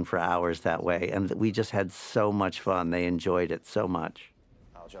standing around for hours that way. And we just had so much fun. They enjoyed it so much.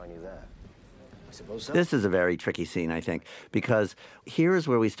 I'll join you there. I suppose so. This is a very tricky scene, I think, because here's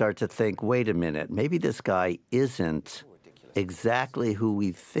where we start to think, wait a minute, maybe this guy isn't exactly who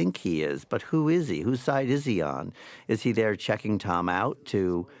we think he is, but who is he? Whose side is he on? Is he there checking Tom out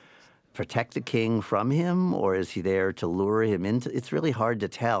to protect the king from him, or is he there to lure him into? It's really hard to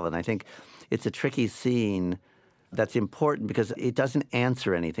tell, and I think it's a tricky scene that's important because it doesn't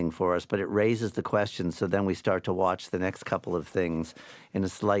answer anything for us, but it raises the question, so then we start to watch the next couple of things in a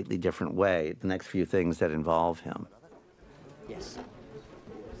slightly different way, the next few things that involve him. Yes.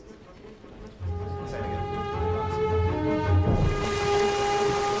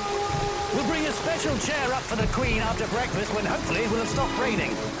 We'll bring a special chair up for the Queen after breakfast when hopefully it will have stopped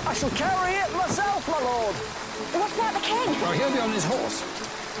raining. I shall carry it myself, my lord. What's about the king? Well, he'll be on his horse.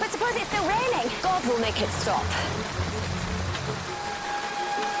 But suppose it's still raining. God will make it stop.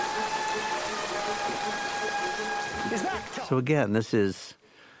 So again, this is,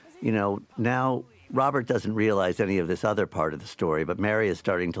 you know, now Robert doesn't realize any of this other part of the story, but Mary is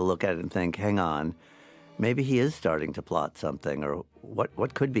starting to look at it and think, hang on, maybe he is starting to plot something, or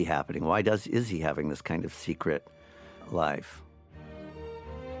what could be happening? Why is he having this kind of secret life?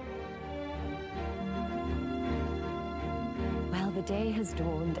 Well, the day has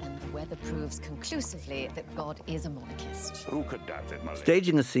dawned, and the weather proves conclusively that God is a monarchist. Who could doubt it, Molly?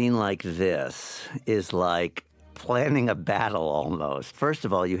 Staging a scene like this is like planning a battle almost. First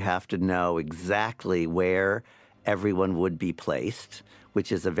of all, you have to know exactly where everyone would be placed,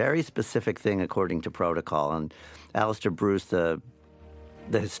 which is a very specific thing according to protocol. And Alistair Bruce, the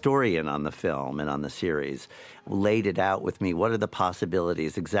historian on the film and on the series, laid it out with me. What are the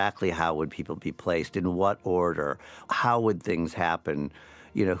possibilities? Exactly how would people be placed? In what order? How would things happen?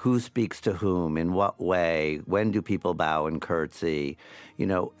 You know, who speaks to whom? In what way? When do people bow and curtsy? You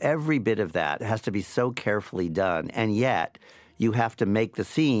know, every bit of that has to be so carefully done. And yet, you have to make the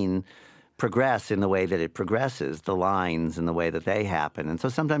scene progress in the way that it progresses, the lines and the way that they happen. And so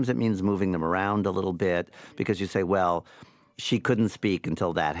sometimes it means moving them around a little bit because you say, well, she couldn't speak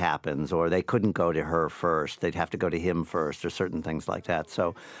until that happens, or they couldn't go to her first. They'd have to go to him first, or certain things like that.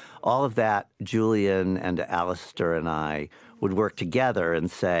 So all of that, Julian and Alistair and I would work together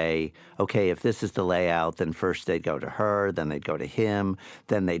and say, okay, if this is the layout, then first they'd go to her, then they'd go to him,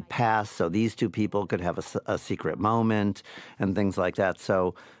 then they'd pass, so these two people could have a secret moment and things like that.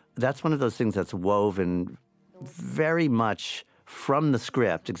 So that's one of those things that's woven very much from the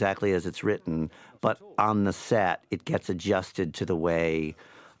script, exactly as it's written, but on the set, it gets adjusted to the way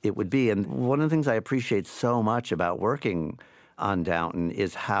it would be. And one of the things I appreciate so much about working on Downton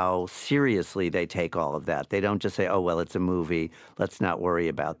is how seriously they take all of that. They don't just say, oh, well, it's a movie, let's not worry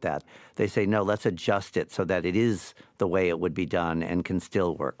about that. They say, no, let's adjust it so that it is the way it would be done and can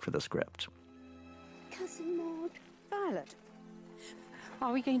still work for the script. Cousin Maud. Violet.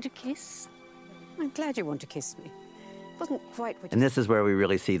 Are we going to kiss? I'm glad you want to kiss me. It wasn't quite what you... And this is where we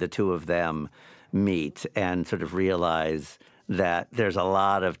really see the two of them meet and sort of realize that there's a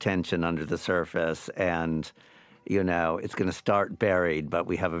lot of tension under the surface and, you know, it's going to start buried, but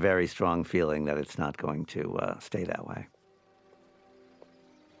we have a very strong feeling that it's not going to stay that way.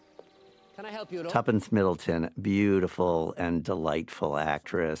 Can I help you at all? Tuppence Middleton, beautiful and delightful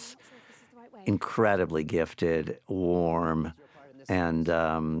actress, incredibly gifted, warm, and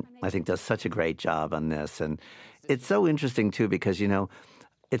I think does such a great job on this. And it's so interesting, too, because, you know,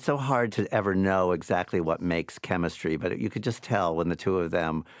 it's so hard to ever know exactly what makes chemistry, but you could just tell when the two of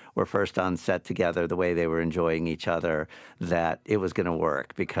them were first on set together, the way they were enjoying each other, that it was going to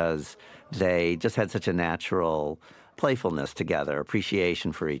work because they just had such a natural playfulness together,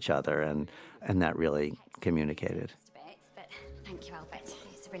 appreciation for each other, and that really communicated. But thank you, Albert.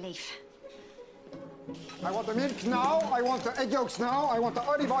 It's a relief. I want the milk now, I want the egg yolks now, I want the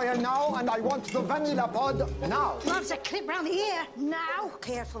olive oil now, and I want the vanilla pod now. Loves a clip round the ear now.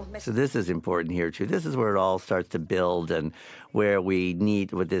 Careful, miss. So this is important here, too. This is where it all starts to build and where we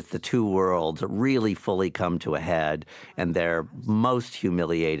need, with this, the two worlds really fully come to a head, and they're most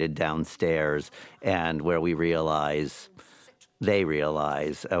humiliated downstairs, and where we realize, they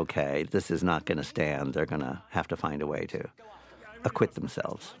realize, okay, this is not going to stand. They're going to have to find a way to acquit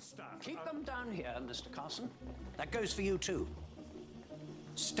themselves. Keep them down here, Mr. Carson. That goes for you, too.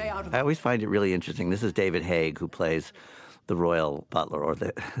 Stay out of... I always find it really interesting. This is David Haig, who plays the royal butler, or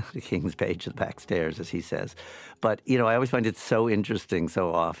the king's page of the backstairs, as he says. But, you know, I always find it so interesting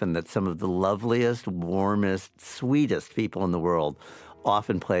so often that some of the loveliest, warmest, sweetest people in the world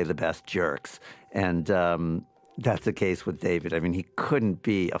often play the best jerks. And that's the case with David. I mean, he couldn't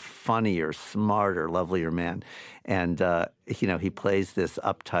be a funnier, smarter, lovelier man. And, you know, he plays this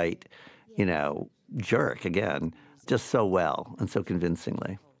uptight, you know, jerk, again, just so well and so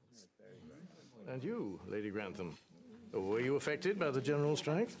convincingly. And you, Lady Grantham, were you affected by the general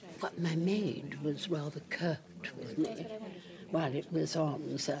strike? Well, my maid was rather curt with me while it was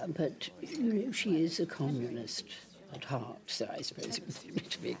on, sir, but, you know, she is a communist at heart, so I suppose it was only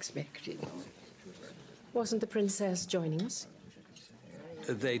to be expected. Wasn't the princess joining us?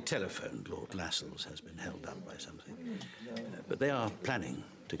 They telephoned. Lord Lascelles has been held up by something. But they are planning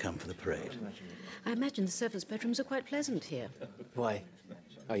to come for the parade. I imagine the servants' bedrooms are quite pleasant here. Why?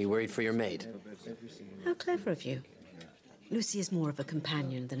 Are you worried for your maid? How clever of you. Lucy is more of a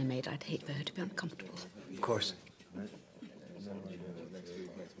companion than a maid. I'd hate for her to be uncomfortable. Of course.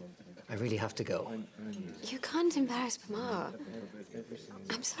 I really have to go. You can't embarrass Mama.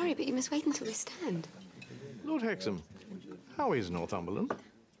 I'm sorry, but you must wait until we stand. Lord Hexham, how is Northumberland?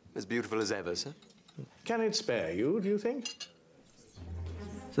 As beautiful as ever, sir. Can it spare you, do you think?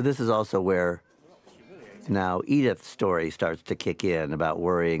 So this is also where now Edith's story starts to kick in about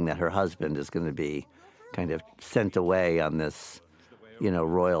worrying that her husband is going to be kind of sent away on this, you know,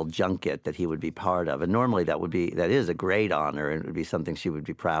 royal junket that he would be part of. And normally that is a great honor, and it would be something she would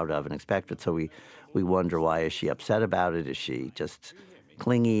be proud of and expected. So we wonder, why is she upset about it? Is she just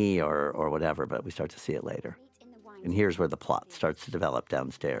clingy or whatever? But we start to see it later. And here's where the plot starts to develop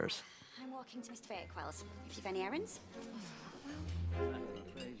downstairs. I'm walking to Mr. Bakewell's. If you've any errands.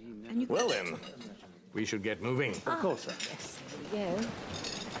 Well then, we should get moving. Of course, sir. Yes. Yeah.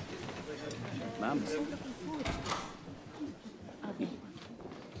 Ma'am.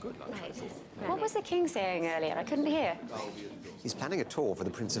 What was the king saying earlier? I couldn't hear. He's planning a tour for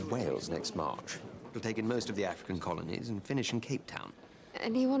the Prince of Wales next March. It'll take in most of the African colonies and finish in Cape Town.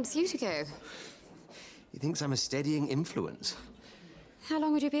 And he wants you to go. He thinks I'm a steadying influence. How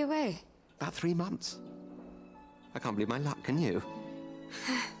long would you be away? About 3 months. I can't believe my luck, can you?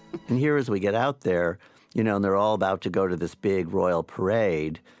 And here, as we get out there, you know, and they're all about to go to this big royal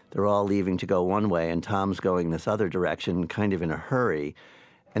parade, they're all leaving to go one way, and Tom's going this other direction, kind of in a hurry.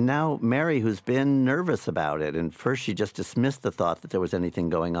 And now Mary, who's been nervous about it, and first she just dismissed the thought that there was anything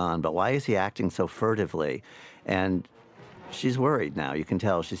going on, but why is he acting so furtively? And she's worried now. You can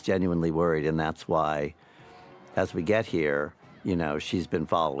tell she's genuinely worried, and that's why, as we get here, you know, she's been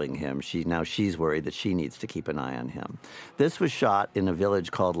following him. Now she's worried that she needs to keep an eye on him. This was shot in a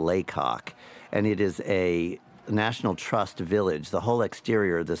village called Laycock, and it is a National Trust village. The whole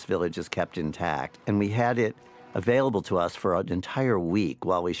exterior of this village is kept intact, and we had it available to us for an entire week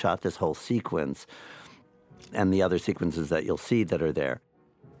while we shot this whole sequence and the other sequences that you'll see that are there.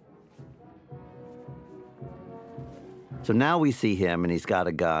 So now we see him, and he's got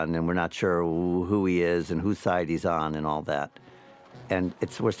a gun, and we're not sure who he is and whose side he's on and all that. And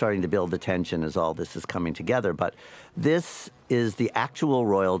we're starting to build the tension as all this is coming together. But this is the actual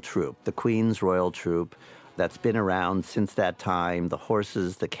royal troop, the Queen's royal troop that's been around since that time. The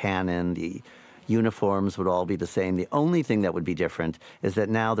horses, the cannon, the uniforms would all be the same. The only thing that would be different is that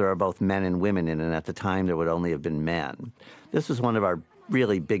now there are both men and women in it, and at the time there would only have been men. This was one of our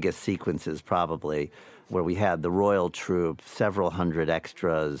really biggest sequences, probably, where we had the royal troop, several hundred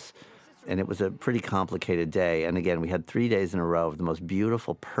extras, and it was a pretty complicated day. And again, we had 3 days in a row of the most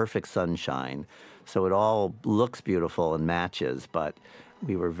beautiful, perfect sunshine. So it all looks beautiful and matches, but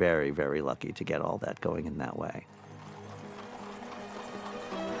we were very, very lucky to get all that going in that way.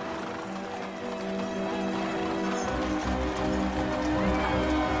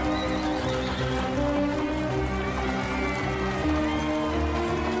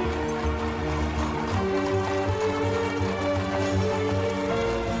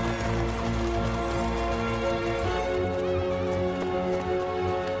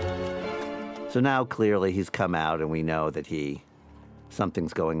 So now clearly he's come out and we know that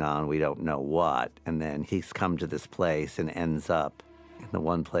something's going on, we don't know what. And then he's come to this place and ends up in the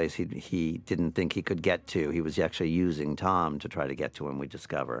one place he didn't think he could get to. He was actually using Tom to try to get to him, we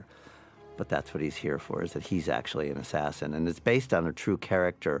discover. But that's what he's here for, is that he's actually an assassin. And it's based on a true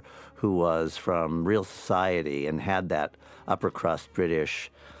character who was from real society and had that upper crust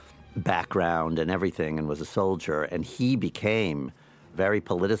British background and everything and was a soldier. And he became very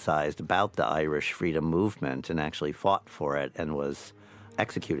politicized about the Irish freedom movement and actually fought for it and was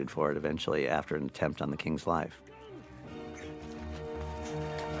executed for it eventually after an attempt on the king's life.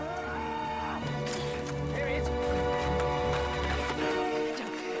 Here he is.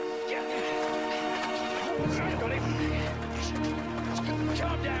 I've got him.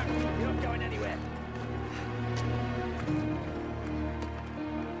 Calm down. You're not going anywhere.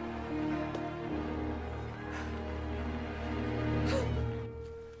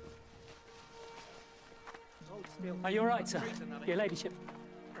 Are you all right, sir? Your ladyship.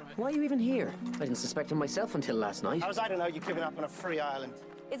 Why are you even here? I didn't suspect him myself until last night. I don't know, you're giving up on a free island.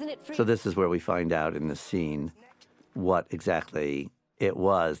 Isn't it free? So this is where we find out in the scene what exactly it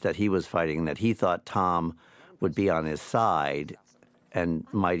was that he was fighting, that he thought Tom would be on his side and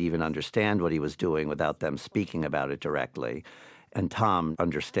might even understand what he was doing without them speaking about it directly. And Tom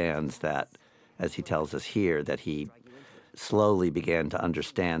understands that, as he tells us here, that he slowly began to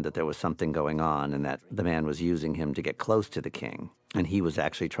understand that there was something going on and that the man was using him to get close to the king. And he was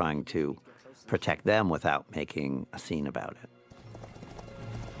actually trying to protect them without making a scene about it.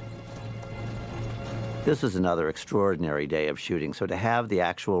 This is another extraordinary day of shooting. So to have the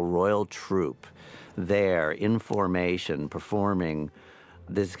actual royal troupe there in formation performing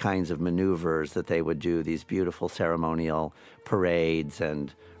these kinds of maneuvers that they would do, these beautiful ceremonial parades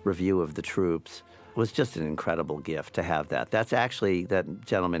and review of the troops, was just an incredible gift to have that. That's actually, that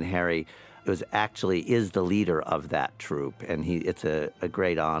gentleman, Harry, is the leader of that troop, and it's a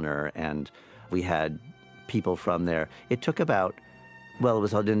great honor, and we had people from there. It took about, well, it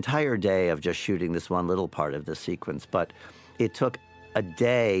was an entire day of just shooting this one little part of the sequence, but it took a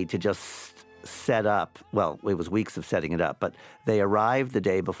day to just set up. Well, it was weeks of setting it up, but they arrived the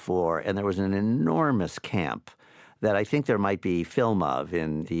day before, and there was an enormous camp that I think there might be film of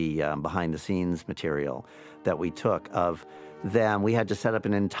in the behind-the-scenes material that we took of them. We had to set up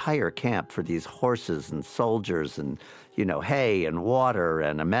an entire camp for these horses and soldiers and, hay and water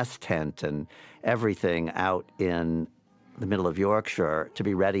and a mess tent and everything out in the middle of Yorkshire to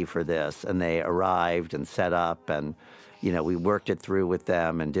be ready for this. And they arrived and set up and, we worked it through with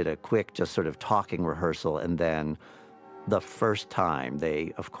them and did a quick just sort of talking rehearsal. And then the first time,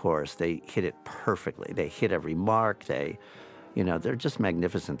 they hit it perfectly. They hit every mark. They're just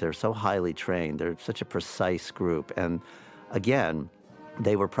magnificent. They're so highly trained. They're such a precise group. And again,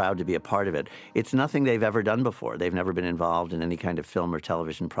 they were proud to be a part of it. It's nothing they've ever done before. They've never been involved in any kind of film or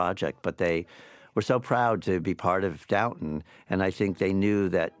television project, but they were so proud to be part of Downton. And I think they knew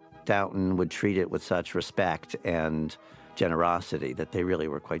that Downton would treat it with such respect and generosity that they really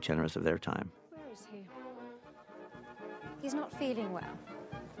were quite generous of their time. He's not feeling well.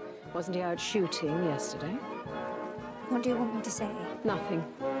 Wasn't he out shooting yesterday? What do you want me to say? Nothing.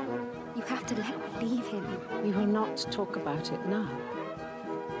 You have to let me leave him. We will not talk about it now.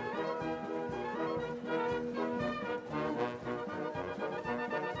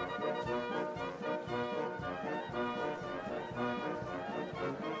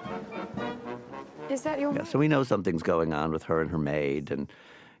 Is that your... Yeah, so we know something's going on with her and her maid, and,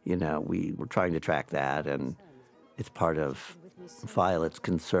 we were trying to track that, and it's part of Violet's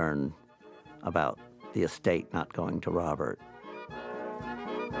concern about the estate not going to Robert.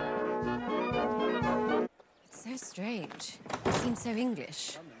 It's so strange. It seems so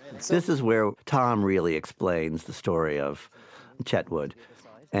English. This is where Tom really explains the story of Chetwood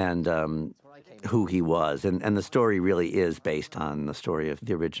and who he was. And the story really is based on the story of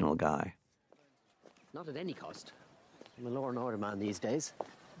the original guy. Not at any cost. I'm a law and order man these days.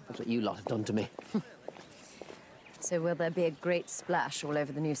 That's what you lot have done to me. So will there be a great splash all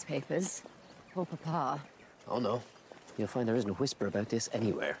over the newspapers? Poor Papa. Oh, no. You'll find there isn't a whisper about this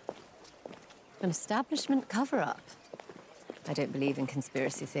anywhere. An establishment cover-up. I don't believe in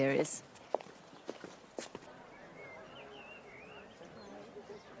conspiracy theories.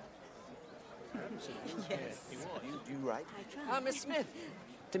 Yes. You right. Miss Smith.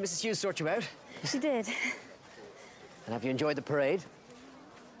 Did Mrs. Hughes sort you out? She did. And have you enjoyed the parade?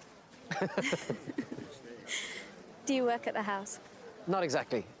 Do you work at the house? Not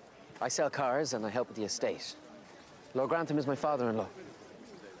exactly. I sell cars and I help with the estate. Lord Grantham is my father-in-law.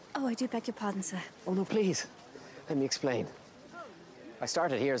 Oh, I do beg your pardon, sir. Oh, no, please. Let me explain. I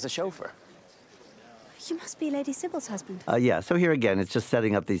started here as a chauffeur. You must be Lady Sybil's husband. Yeah, so here again, it's just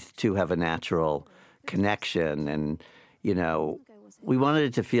setting up these two have a natural connection. And, you know, we wanted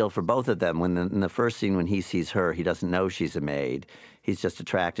it to feel for both of them. In the first scene, when he sees her, he doesn't know she's a maid. He's just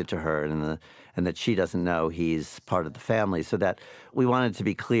attracted to her, and that she doesn't know he's part of the family. So that we wanted to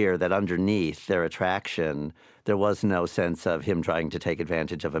be clear that underneath their attraction, there was no sense of him trying to take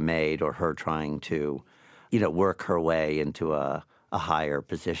advantage of a maid or her trying to, you know, work her way into a higher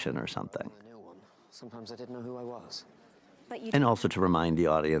position or something. Sometimes I didn't know who I was. And also to remind the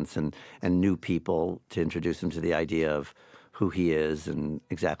audience and new people, to introduce them to the idea of who he is and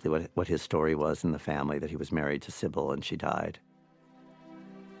exactly what his story was in the family, that he was married to Sybil and she died.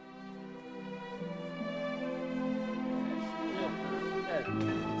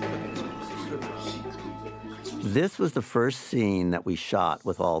 This was the first scene that we shot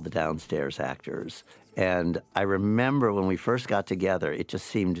with all the downstairs actors. And I remember when we first got together, it just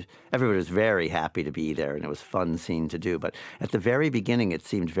seemed, everybody was very happy to be there, and it was a fun scene to do. But at the very beginning, it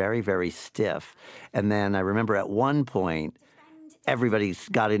seemed very, very stiff. And then I remember at one point, everybody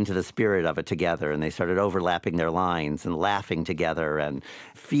got into the spirit of it together, and they started overlapping their lines and laughing together and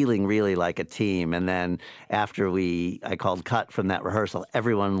feeling really like a team. And then after I called cut from that rehearsal,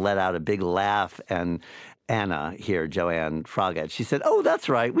 everyone let out a big laugh, and Anna here, Joanne Froggatt, she said, "Oh, that's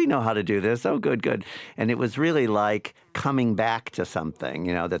right, we know how to do this. Oh, good, good." And it was really like coming back to something,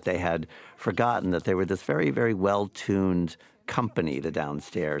 you know, that they had forgotten, that they were this very, very well-tuned company, the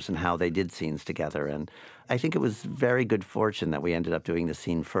downstairs, and how they did scenes together. And I think it was very good fortune that we ended up doing the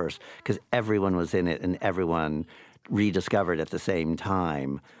scene first, because everyone was in it and everyone rediscovered at the same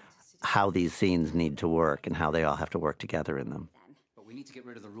time how these scenes need to work and how they all have to work together in them. We need to get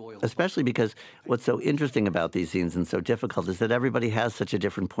rid of the royal... Especially because what's so interesting about these scenes and so difficult is that everybody has such a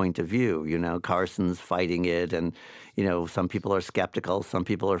different point of view. You know, Carson's fighting it, and, you know, some people are skeptical, some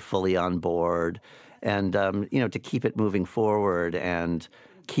people are fully on board. And, you know, to keep it moving forward and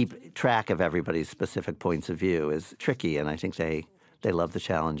keep track of everybody's specific points of view is tricky, and I think they love the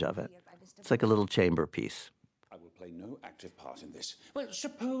challenge of it. It's like a little chamber piece. I will play no active part in this. Well,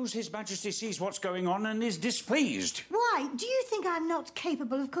 suppose His Majesty sees what's going on and is displeased. Why? Do you think I'm not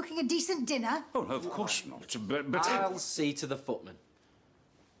capable of cooking a decent dinner? Oh, no, of course not, but... I'll see to the footman.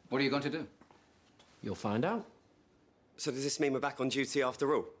 What are you going to do? You'll find out. So does this mean we're back on duty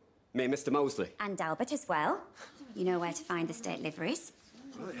after all? Me and Mr. Molesley? And Albert as well. You know where to find the state liveries.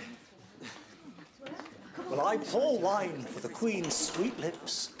 Well, I pour wine for the Queen's sweet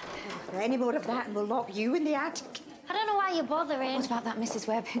lips. Any more of that and we'll lock you in the attic. I don't know why you're bothering. What about that Mrs.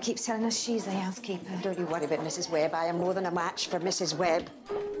 Webb who keeps telling us she's the housekeeper? Don't you worry about Mrs. Webb. I am more than a match for Mrs. Webb.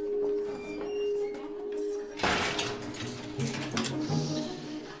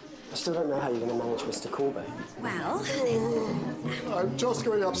 I still don't know how you're going to manage Mr. Corbett. Well, I'm just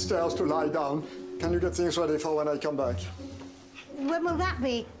going upstairs to lie down. Can you get things ready for when I come back? When will that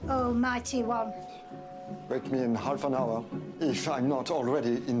be, oh mighty one? Wake me in half an hour, if I'm not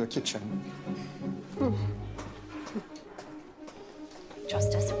already in the kitchen.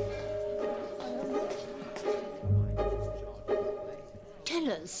 Trust us.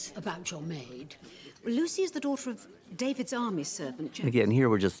 Tell us about your maid. Lucy is the daughter of David's army servant. Again, here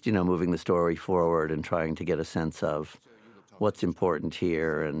we're just, you know, moving the story forward and trying to get a sense of what's important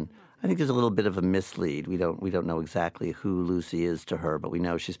here. And I think there's a little bit of a mislead. We don't know exactly who Lucy is to her, but we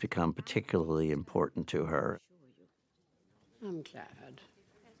know she's become particularly important to her. I'm glad.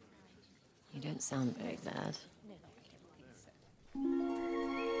 You don't sound very glad.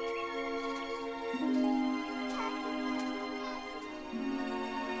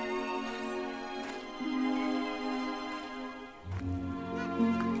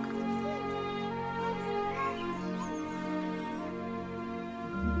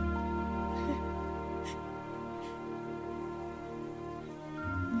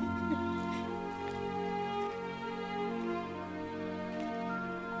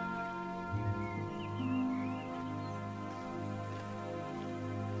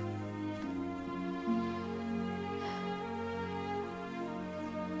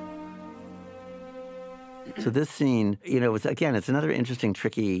 So this scene, you know, it's another interesting,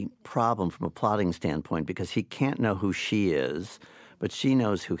 tricky problem from a plotting standpoint, because he can't know who she is, but she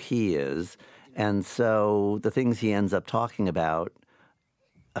knows who he is. And so the things he ends up talking about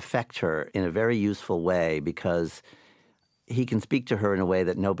affect her in a very useful way, because he can speak to her in a way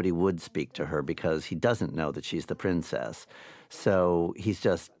that nobody would speak to her, because he doesn't know that she's the princess. So he's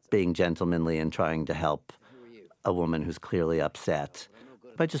just being gentlemanly and trying to help a woman who's clearly upset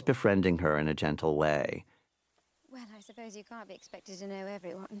by just befriending her in a gentle way. Well, I suppose you can't be expected to know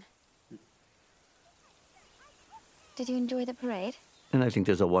everyone. Did you enjoy the parade? And I think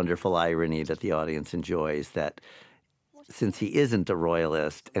there's a wonderful irony that the audience enjoys, that since he isn't a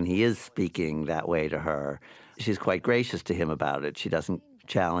royalist and he is speaking that way to her, she's quite gracious to him about it. She doesn't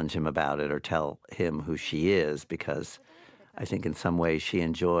challenge him about it or tell him who she is, because I think in some ways she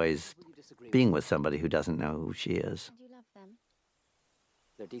enjoys being with somebody who doesn't know who she is.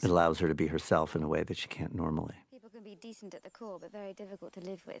 It allows her to be herself in a way that she can't normally. People can be decent at the core, but very difficult to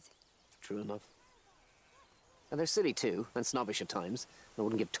live with. True enough. And they're silly too, and snobbish at times. I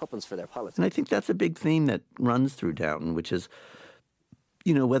wouldn't give tuppence for their politics. And I think that's a big theme that runs through Downton, which is,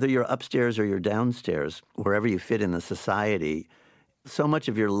 you know, whether you're upstairs or you're downstairs, wherever you fit in the society, so much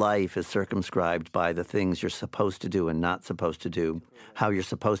of your life is circumscribed by the things you're supposed to do and not supposed to do, how you're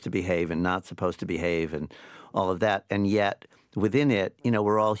supposed to behave and not supposed to behave, and all of that. And yet, within it, you know,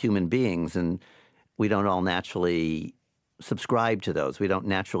 we're all human beings, and we don't all naturally subscribe to those. We don't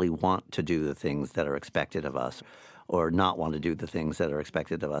naturally want to do the things that are expected of us, or not want to do the things that are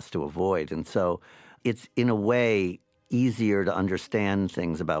expected of us to avoid. And so it's, in a way, easier to understand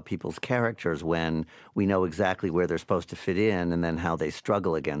things about people's characters when we know exactly where they're supposed to fit in, and then how they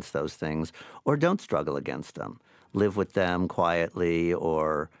struggle against those things or don't struggle against them. Live with them quietly,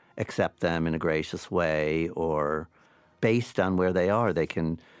 or accept them in a gracious way, or based on where they are, they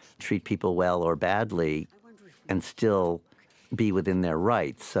can treat people well or badly and still be within their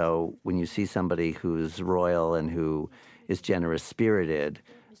rights. So when you see somebody who's royal and who is generous-spirited,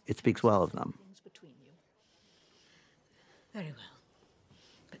 it speaks well of them. Very well.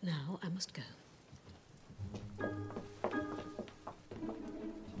 But now I must go.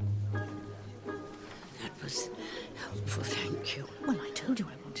 That was helpful, thank you. Well, I told you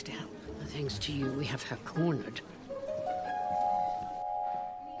I wanted to help. Thanks to you, we have her cornered.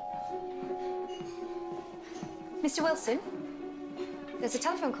 Mr. Wilson, there's a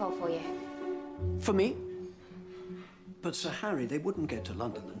telephone call for you. For me? But, Sir Harry, they wouldn't get to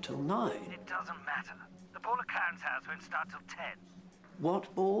London until 9. It doesn't matter. The ball at Clarence House won't start till 10.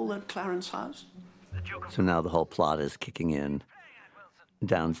 What ball at Clarence House? So now the whole plot is kicking in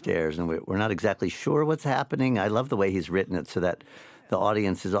downstairs, and we're not exactly sure what's happening. I love the way he's written it so that the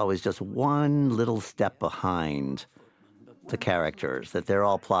audience is always just one little step behind the characters, that they're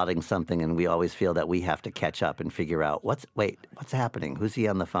all plotting something, and we always feel that we have to catch up and figure out what's happening? Who's he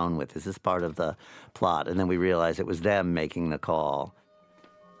on the phone with? Is this part of the plot? And then we realize it was them making the call.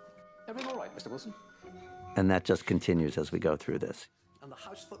 Everything all right, Mr. Wilson? And that just continues as we go through this. And the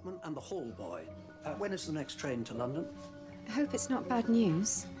house footman and the hall boy. When is the next train to London? I hope it's not bad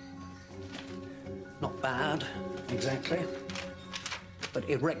news. Not bad, exactly. But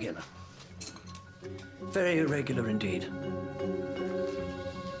irregular. Very irregular indeed.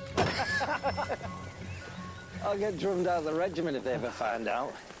 I'll get drummed out of the regiment if they ever find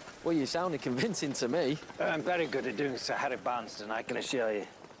out. Well, you sounded convincing to me. I'm very good at doing Sir Harry Barnston, I can assure you.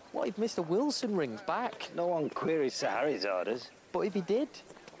 What if Mr. Wilson rings back? No one queries Sir Harry's orders. But if he did?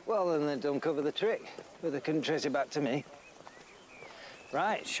 Well, then they don't cover the trick, but they couldn't trace it back to me.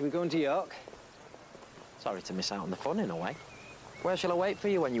 Right, should we go into York? Sorry to miss out on the fun, in a way. Where shall I wait for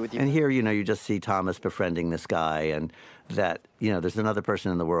you when you're with your... And here, you know, you just see Thomas befriending this guy, and that, you know, there's another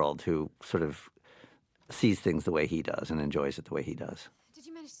person in the world who sort of sees things the way he does and enjoys it the way he does. Did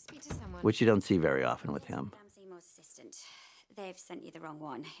you manage to speak to someone? Which you don't see very often with him. Seymour's assistant. They've sent you the wrong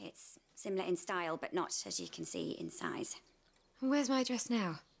one. It's similar in style, but not, as you can see, in size. Where's my dress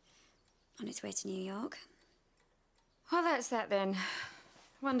now? On its way to New York. Well, that's that then.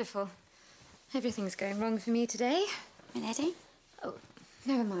 Wonderful. Everything's going wrong for me today. Milady? Oh,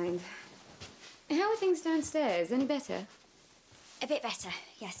 never mind. How are things downstairs? Any better? A bit better,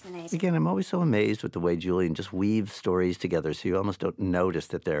 yes, milady. Again, I'm always so amazed with the way Julian just weaves stories together, so you almost don't notice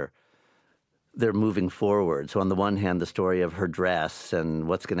that they're moving forward. So on the one hand, the story of her dress and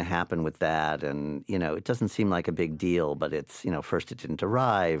what's going to happen with that, and, you know, it doesn't seem like a big deal, but it's, you know, first it didn't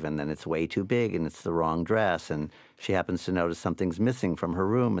arrive, and then it's way too big, and it's the wrong dress, and she happens to notice something's missing from her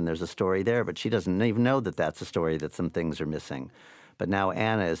room, and there's a story there, but she doesn't even know that that's a story, that some things are missing. But now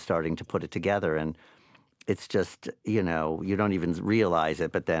Anna is starting to put it together, and it's just, you know, you don't even realize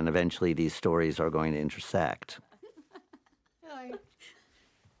it, but then eventually these stories are going to intersect.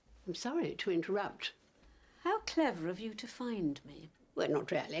 I'm sorry to interrupt. How clever of you to find me. Well,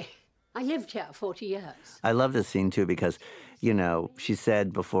 not really. I lived here 40 years. I love this scene, too, because, you know, she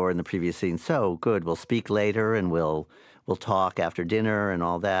said before in the previous scene, so good, we'll speak later and we'll talk after dinner and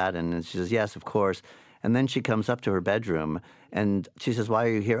all that. And she says, yes, of course. And then she comes up to her bedroom and she says, why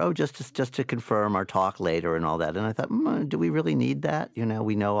are you here? Oh, just to confirm our talk later and all that. And I thought, do we really need that? You know,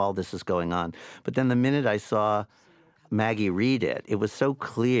 we know all this is going on. But then the minute I saw Maggie read it, it was so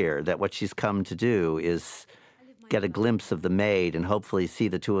clear that what she's come to do is get a glimpse of the maid and hopefully see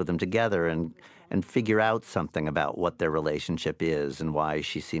the two of them together and figure out something about what their relationship is and why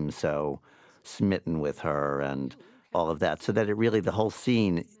she seems so smitten with her and all of that. So that it really, the whole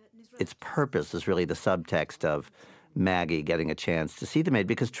scene, its purpose is really the subtext of Maggie getting a chance to see the maid,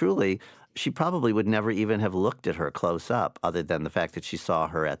 because truly, she probably would never even have looked at her close up other than the fact that she saw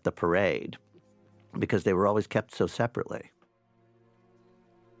her at the parade, because they were always kept so separately.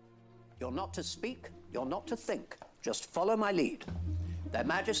 You're not to speak, you're not to think. Just follow my lead. Their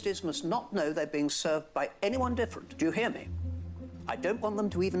Majesties must not know they're being served by anyone different. Do you hear me? I don't want them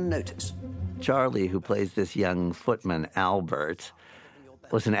to even notice. Charlie, who plays this young footman, Albert,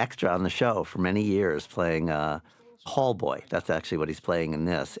 was an extra on the show for many years playing hall boy. That's actually what he's playing in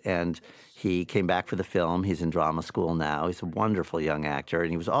this. And he came back for the film. He's in drama school now. He's a wonderful young actor, and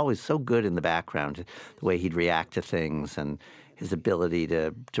he was always so good in the background, the way he'd react to things and his ability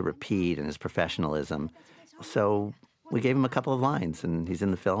to repeat and his professionalism. So we gave him a couple of lines, and he's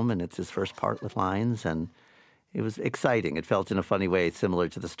in the film, and it's his first part with lines, and it was exciting. It felt in a funny way similar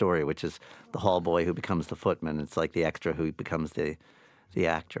to the story, which is the hall boy who becomes the footman. It's like the extra who becomes the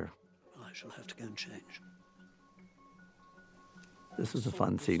actor. Well, I shall have to go and change. This was a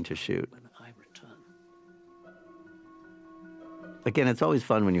fun scene to shoot. When I return. Again, it's always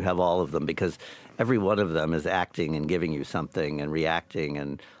fun when you have all of them, because every one of them is acting and giving you something and reacting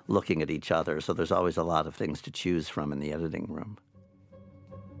and looking at each other. So there's always a lot of things to choose from in the editing room.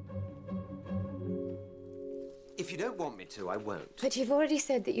 If you don't want me to, I won't. But you've already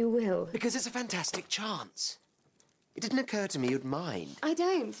said that you will. Because it's a fantastic chance. It didn't occur to me you'd mind. I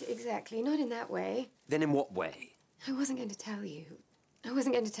don't, exactly. Not in that way. Then in what way? I wasn't going to tell you. I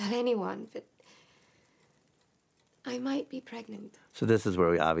wasn't going to tell anyone, but I might be pregnant. So this is where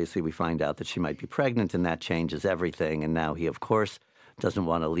we find out that she might be pregnant, and that changes everything. And now he, of course, doesn't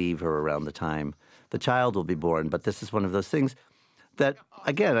want to leave her around the time the child will be born. But this is one of those things that,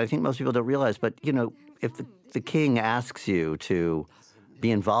 again, I think most people don't realize. But, you know, if the king asks you to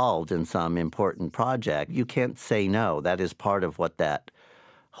be involved in some important project, you can't say no. That is part of what that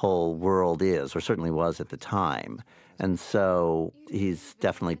whole world is, or certainly was at the time. And so he's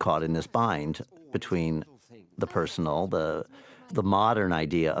definitely caught in this bind between the personal, the modern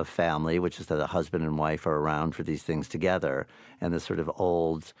idea of family, which is that a husband and wife are around for these things together, and this sort of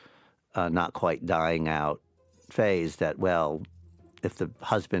old, not quite dying out phase that, well, if the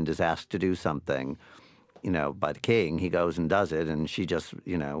husband is asked to do something, you know, by the king, he goes and does it, and she just,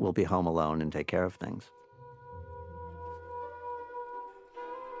 you know, will be home alone and take care of things.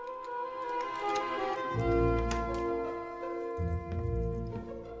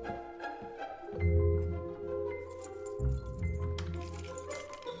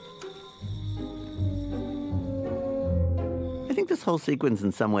 I think this whole sequence,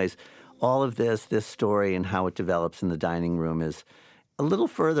 in some ways, all of this story and how it develops in the dining room is a little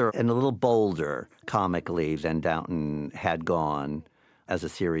further and a little bolder comically than Downton had gone as a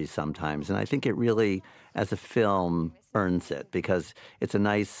series sometimes. And I think it really, as a film, earns it, because it's a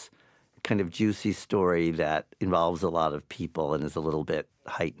nice kind of juicy story that involves a lot of people and is a little bit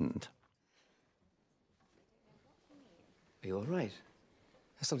heightened. Are you all right?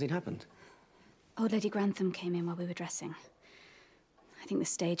 Has something happened? Old Lady Grantham came in while we were dressing. I think the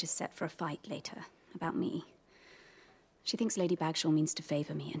stage is set for a fight later, about me. She thinks Lady Bagshaw means to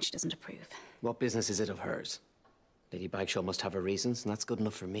favour me, and she doesn't approve. What business is it of hers? Lady Bagshaw must have her reasons, and that's good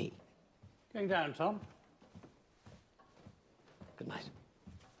enough for me. Going down, Tom. Good night.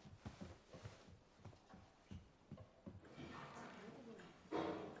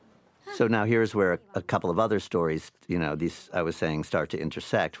 So now here's where a couple of other stories, you know, these, I was saying, start to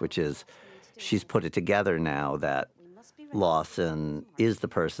intersect, which is she's put it together now that Lawson is the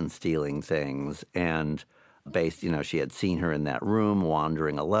person stealing things, and based, you know, she had seen her in that room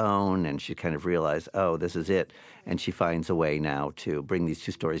wandering alone, and she kind of realized, oh, this is it. And she finds a way now to bring these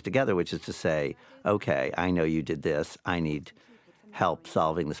two stories together, which is to say, okay, I know you did this. I need help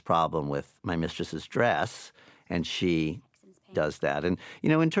solving this problem with my mistress's dress. And she does that. And, you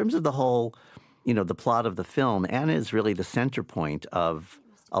know, in terms of the whole, you know, the plot of the film, Anna is really the center point of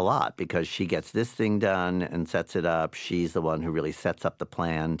a lot, because she gets this thing done and sets it up. She's the one who really sets up the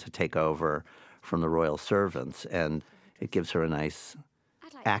plan to take over from the royal servants, and it gives her a nice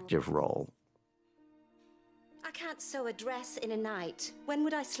active role. I can't sew a dress in a night. When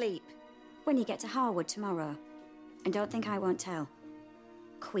would I sleep? When you get to Harwood tomorrow. And don't think I won't tell.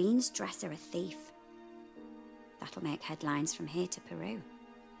 Queen's dresser a thief. That'll make headlines from here to Peru.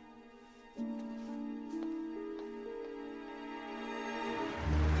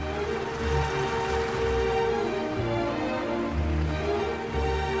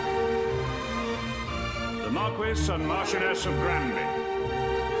 The the Marquis and Marchioness of Granby.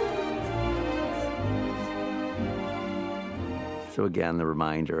 So again, the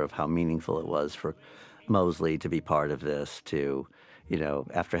reminder of how meaningful it was for Mosley to be part of this, to, you know,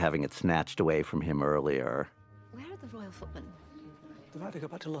 after having it snatched away from him earlier. Where are the royal footmen? They've had to go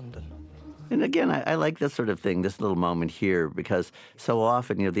back to London. And again, I like this sort of thing, this little moment here, because so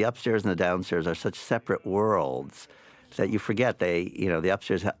often, you know, the upstairs and the downstairs are such separate worlds that you forget the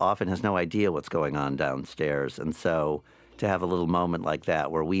upstairs often has no idea what's going on downstairs. And so to have a little moment like that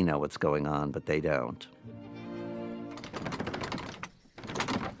where we know what's going on, but they don't.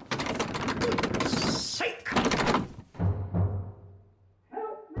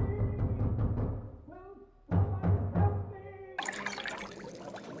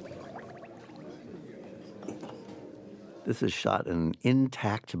 This is shot in an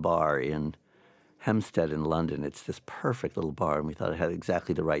intact bar in Hempstead in London. It's this perfect little bar, and we thought it had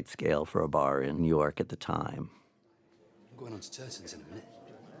exactly the right scale for a bar in New York at the time. I'm going on to Turton's in a minute.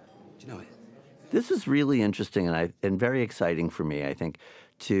 Do you know it? This is really interesting and very exciting for me, I think,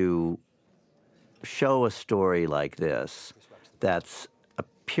 to show a story like this that's a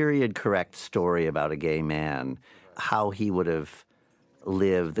period-correct story about a gay man, how he would have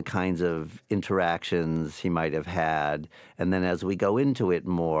lived, the kinds of interactions he might have had, and then as we go into it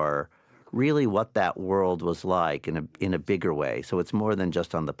more, really what that world was like in a bigger way. So it's more than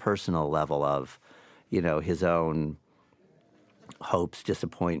just on the personal level of, you know, his own hopes,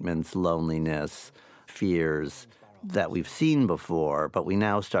 disappointments, loneliness, fears that we've seen before, but we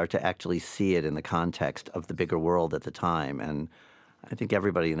now start to actually see it in the context of the bigger world at the time. And I think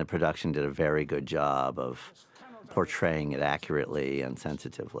everybody in the production did a very good job of portraying it accurately and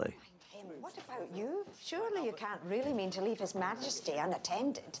sensitively. What about you? Surely you can't really mean to leave His Majesty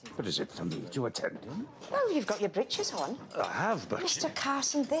unattended. But is it for me to attend him? Well, you've got your breeches on. I have, but... Mr.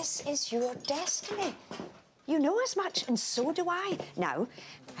 Carson, this is your destiny. You know as much, and so do I. Now,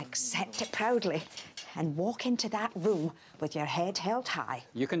 accept it proudly and walk into that room with your head held high.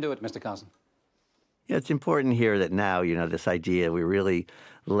 You can do it, Mr. Carson. Yeah, it's important here that now, you know, this idea, we're really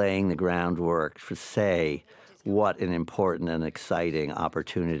laying the groundwork for, say, what an important and exciting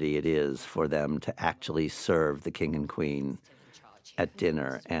opportunity it is for them to actually serve the King and Queen at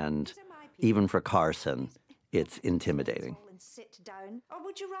dinner. And even for Carson, it's intimidating. And sit down, or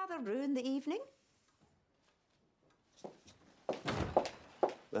would you rather ruin the evening?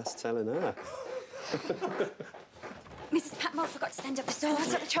 That's telling her. Mrs. Patmore forgot to stand up the sauce.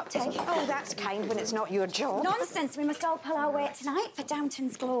 What's at the chop take? Oh, that's kind when it's not your job. Nonsense. We must all pull our weight tonight for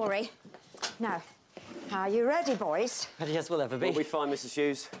Downton's glory. Now, are you ready, boys? Ready as we'll ever be. We'll be fine, Mrs.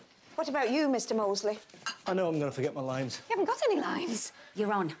 Hughes. What about you, Mr. Mosley? I know I'm going to forget my lines. You haven't got any lines.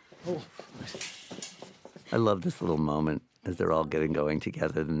 You're on. Oh. I love this little moment as they're all getting going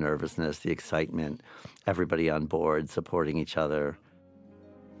together, the nervousness, the excitement, everybody on board supporting each other.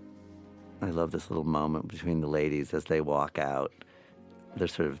 I love this little moment between the ladies as they walk out. They're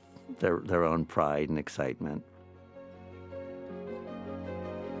sort of their own pride and excitement.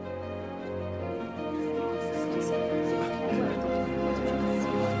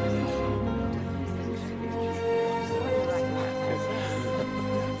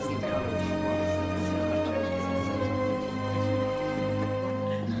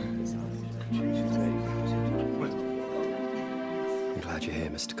 I'm glad you're here,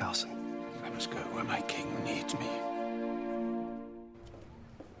 Mr. Carson. I must go where my king needs me.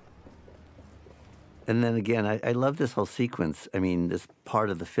 And then again, I love this whole sequence. I mean, this part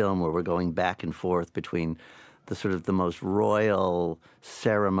of the film where we're going back and forth between the sort of the most royal,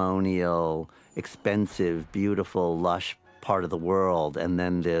 ceremonial, expensive, beautiful, lush part of the world, and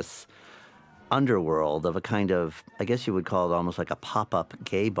then this underworld of a kind of, I guess you would call it almost like a pop-up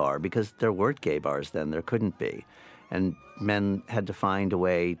gay bar, because there weren't gay bars then, there couldn't be. And men had to find a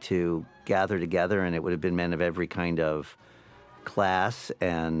way to gather together, and it would have been men of every kind of class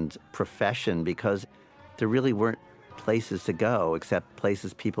and profession, because there really weren't places to go except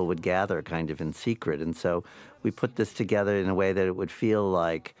places people would gather kind of in secret. And so we put this together in a way that it would feel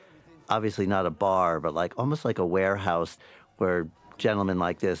like, obviously not a bar, but like almost like a warehouse where gentlemen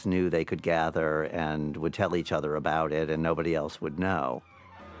like this knew they could gather and would tell each other about it and nobody else would know.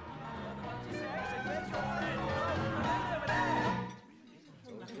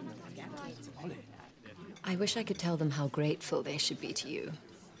 I wish I could tell them how grateful they should be to you.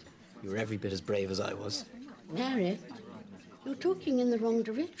 You were every bit as brave as I was. Harry, you're talking in the wrong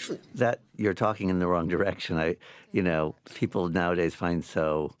direction. That you're talking in the wrong direction, people nowadays find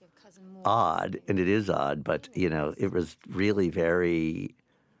so odd, and it is odd, but, it was really very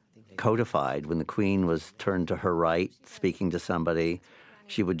codified when the Queen was turned to her right, speaking to somebody.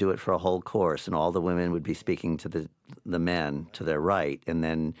 she would do it for a whole course, and all the women would be speaking to the men to their right, and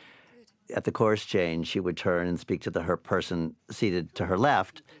then at the course change, she would turn and speak to her person seated to her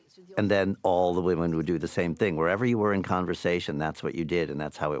left, and then all the women would do the same thing. Wherever you were in conversation, that's what you did, and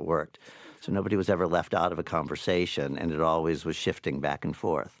that's how it worked. So nobody was ever left out of a conversation, and it always was shifting back and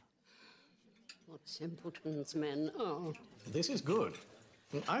forth. What simpletons men are. This is good.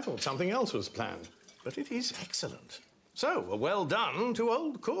 I thought something else was planned, but it is excellent. So, well done to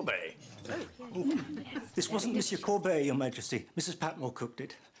old Courbet. Oh, this wasn't Monsieur Courbet, Your Majesty. Mrs. Patmore cooked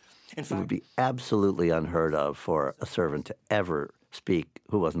it. In It fact, would be absolutely unheard of for a servant to ever speak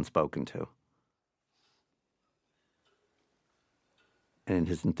who wasn't spoken to. And in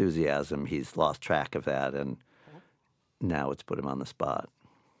his enthusiasm, he's lost track of that, and now it's put him on the spot.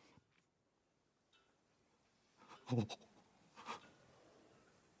 oh.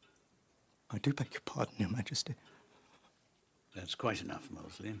 I do beg your pardon, Your Majesty. That's quite enough,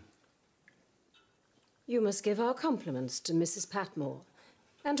 Molesley. You must give our compliments to Mrs. Patmore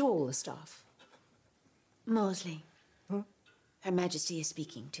and all the staff. Molesley, Her Majesty is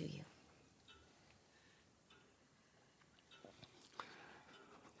speaking to you.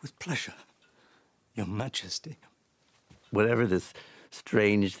 With pleasure, Your Majesty. Whatever this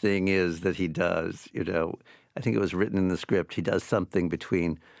strange thing is that he does, I think it was written in the script, he does something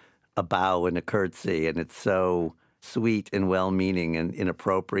between a bow and a curtsy, and it's so sweet and well-meaning and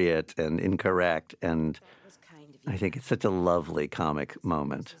inappropriate and incorrect, and I think it's such a lovely comic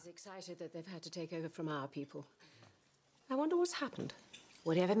moment. He's excited that they've had to take over from our people. I wonder what's happened.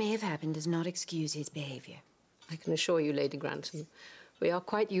 Whatever may have happened does not excuse his behavior. I can assure you, Lady Grantham, we are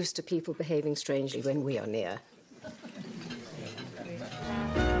quite used to people behaving strangely when we are near.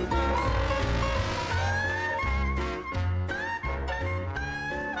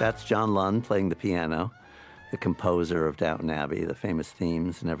 That's John Lund playing the piano, the composer of Downton Abbey, the famous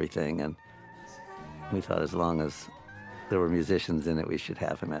themes and everything. And we thought as long as there were musicians in it, we should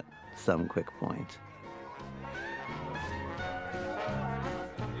have him at some quick point.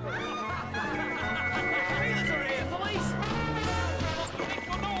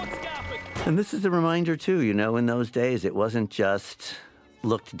 And this is a reminder, too, in those days, it wasn't just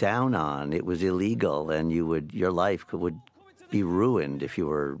looked down on. It was illegal, and your life would be ruined if you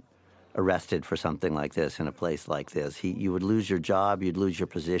were arrested for something like this in a place like this. You would lose your job, you'd lose your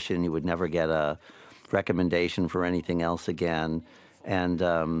position, you would never get a recommendation for anything else again. And,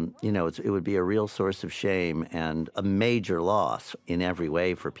 it would be a real source of shame and a major loss in every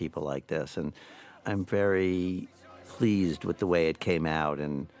way for people like this. And I'm very pleased with the way it came out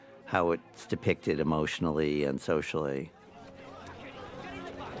and how it's depicted emotionally and socially.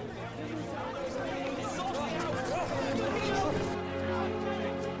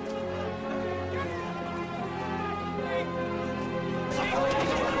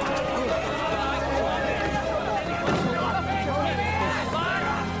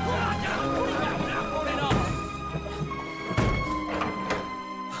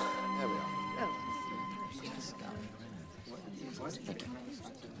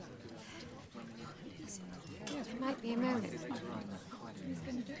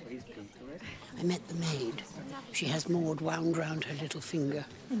 I met the maid. She has Maud wound round her little finger.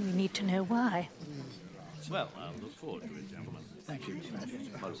 And we need to know why. Well, I'll look forward to it, gentlemen. Thank you.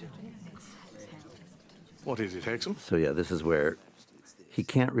 What is it, Hexam? So, yeah, this is where he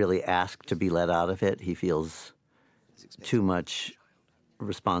can't really ask to be let out of it. He feels too much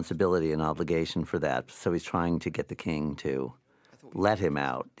responsibility and obligation for that. So he's trying to get the king to let him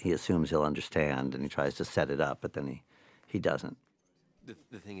out. He assumes he'll understand, and he tries to set it up, but then he doesn't.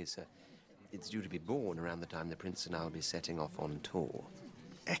 The thing is, it's due to be born around the time the Prince and I'll be setting off on tour.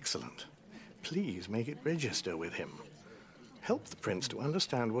 Excellent. Please make it register with him. Help the Prince to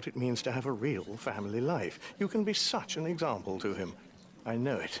understand what it means to have a real family life. You can be such an example to him. I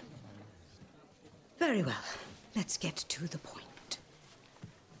know it. Very well. Let's get to the point.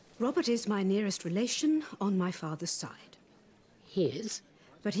 Robert is my nearest relation on my father's side. His?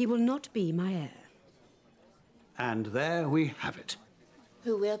 But he will not be my heir. And there we have it.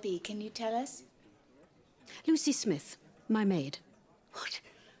 Who will be? Can you tell us? Lucy Smith, my maid. What?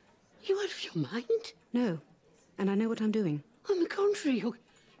 You out of your mind? No. And I know what I'm doing. On the contrary,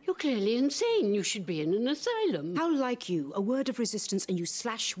 you're clearly insane. You should be in an asylum. How like you? A word of resistance and you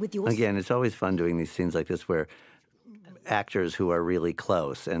slash with your... Again, it's always fun doing these scenes like this where actors who are really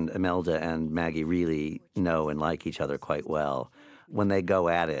close, and Imelda and Maggie really know and like each other quite well, when they go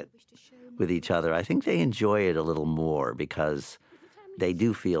at it with each other, I think they enjoy it a little more because they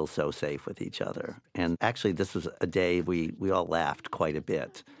do feel so safe with each other. And actually, this was a day we all laughed quite a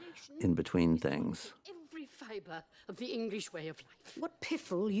bit in between things. Every fibre fibre of the English way of life. What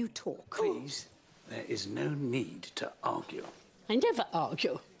piffle you talk. Please, there is no need to argue. I never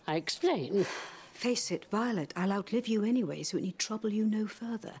argue. I explain. Face it, Violet, I'll outlive you anyway, so it need trouble you no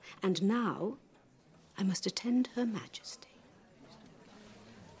further. And now, I must attend Her Majesty.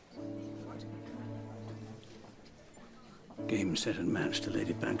 Game, set, and match to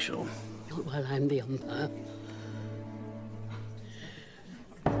Lady Bagshall. Not while I'm the umpire.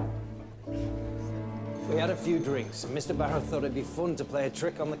 We had a few drinks, and Mr. Barrow thought it'd be fun to play a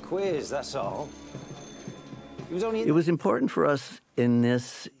trick on the quiz, that's all. He was only... It was important for us in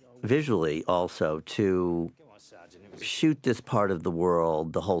this, visually also, to shoot this part of the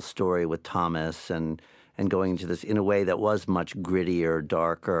world, the whole story with Thomas, and going into this in a way that was much grittier,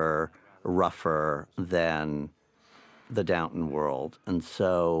 darker, rougher than the Downton world. And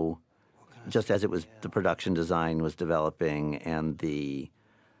so, just as it was, the production design was developing and the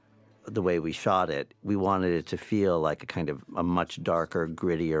way we shot it, we wanted it to feel like a kind of a much darker,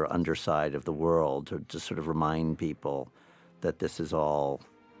 grittier underside of the world, to just sort of remind people that this is all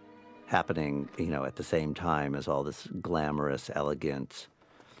happening, you know, at the same time as all this glamorous, elegant,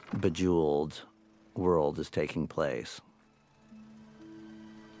 bejeweled world is taking place.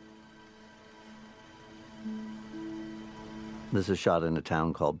 This is shot in a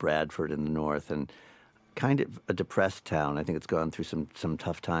town called Bradford in the north, and kind of a depressed town. I think it's gone through some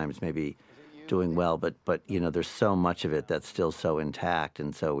tough times, maybe doing well, but you know, there's so much of it that's still so intact,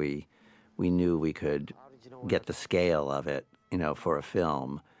 and so we knew we could get the scale of it, you know, for a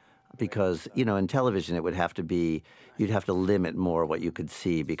film. Because, you know, in television it would have to be, you'd have to limit more what you could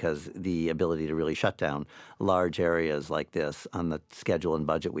see, because the ability to really shut down large areas like this on the schedule and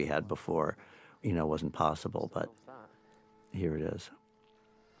budget we had before, you know, wasn't possible, but here it is.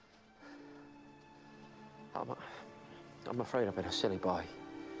 I'm afraid I've been a silly boy.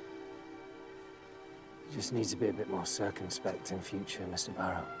 You just need to be a bit more circumspect in future, Mr.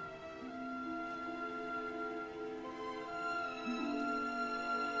 Barrow.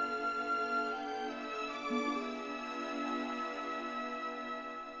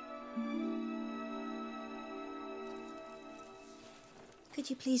 Could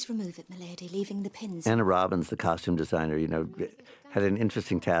you please remove it, milady, leaving the pins? Anna Robbins, the costume designer, you know, had an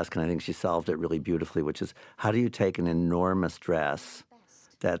interesting task, and I think she solved it really beautifully, which is, how do you take an enormous dress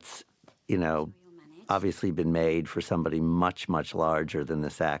that's, you know, obviously been made for somebody much, much larger than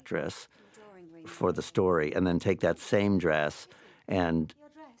this actress for the story, and then take that same dress and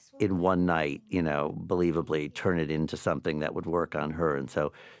in one night, you know, believably turn it into something that would work on her. And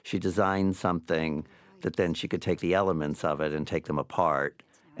so she designed something that then she could take the elements of it and take them apart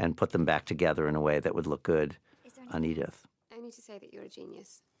and put them back together in a way that would look good on Edith. I need to say that you're a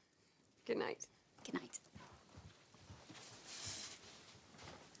genius. Good night. Good night.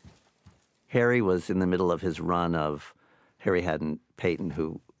 Harry was in the middle of his run of, Harry Haddon Payton,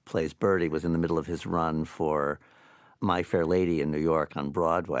 who plays Bertie, was in the middle of his run for My Fair Lady in New York on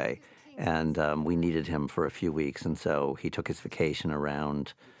Broadway. And we needed him for a few weeks, and so he took his vacation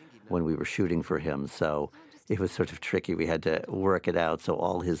around when we were shooting for him. So it was sort of tricky. We had to work it out, so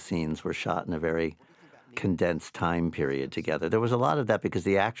all his scenes were shot in a very condensed time period together. There was a lot of that because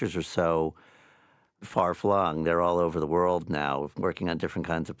the actors are so far-flung. They're all over the world now, working on different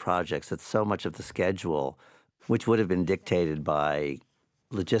kinds of projects. It's so much of the schedule, which would have been dictated by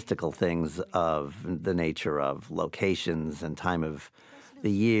logistical things of the nature of locations and time of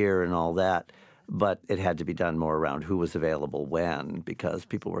the year and all that. But it had to be done more around who was available when, because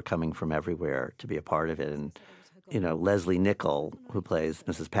people were coming from everywhere to be a part of it. And, you know, Leslie Nichol, who plays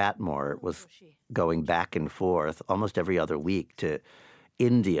Mrs. Patmore, was going back and forth almost every other week to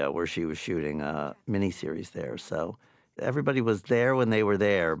India, where she was shooting a miniseries there. So everybody was there when they were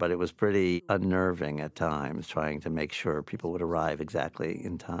there, but it was pretty unnerving at times, trying to make sure people would arrive exactly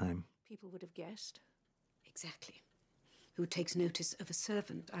in time. People would have guessed. Exactly. Who takes notice of a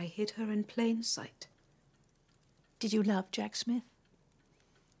servant? I hid her in plain sight. Did you love Jack Smith?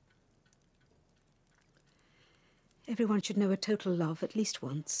 Everyone should know a total love at least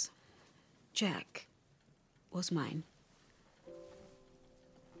once. Jack was mine.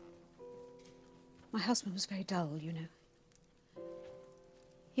 My husband was very dull, you know.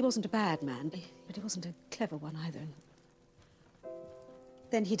 He wasn't a bad man, but he wasn't a clever one either.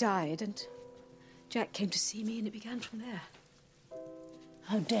 Then he died, and Jack came to see me, and it began from there.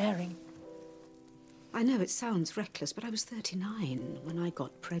 How daring. I know it sounds reckless, but I was 39 when I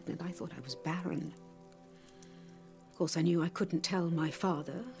got pregnant. I thought I was barren. Of course, I knew I couldn't tell my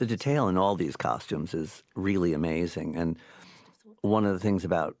father. The detail in all these costumes is really amazing. And one of the things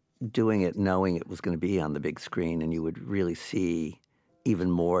about doing it, knowing it was going to be on the big screen and you would really see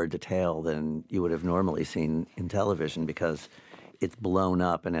even more detail than you would have normally seen in television because it's blown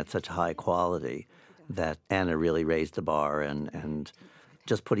up and at such high quality that Anna really raised the bar and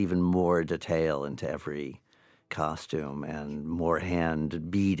just put even more detail into every costume and more hand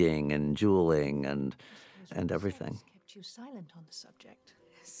beading and jeweling and everything. Kept you silent on the subject.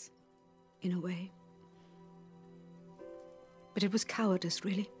 Yes, in a way. But it was cowardice,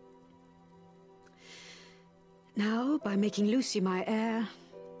 really. Now, by making Lucy my heir,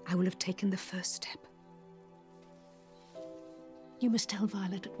 I will have taken the first step. You must tell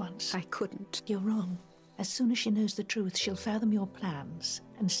Violet at once. I couldn't. You're wrong. As soon as she knows the truth, she'll fathom your plans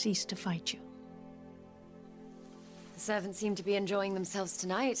and cease to fight you. The servants seem to be enjoying themselves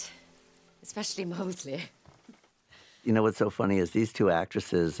tonight, especially Mosley. You know what's so funny is these two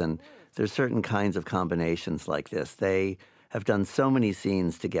actresses, and there's certain kinds of combinations like this. They have done so many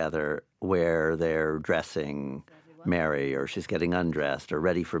scenes together where they're dressing Mary, or she's getting undressed, or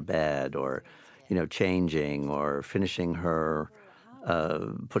ready for bed, or, you know, changing, or finishing her,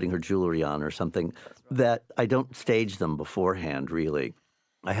 putting her jewelry on or something, that I don't stage them beforehand, really.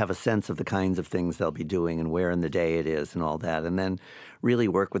 I have a sense of the kinds of things they'll be doing and where in the day it is and all that, and then really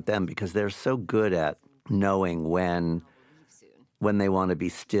work with them because they're so good at knowing when they want to be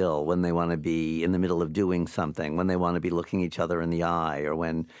still, when they want to be in the middle of doing something, when they want to be looking each other in the eye, or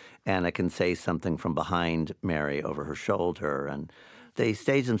when Anna can say something from behind Mary over her shoulder. And they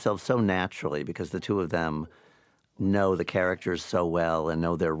stage themselves so naturally because the two of them know the characters so well and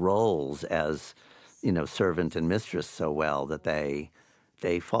know their roles as, you know, servant and mistress so well that they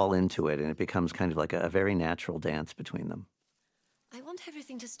fall into it, and it becomes kind of like a very natural dance between them. I want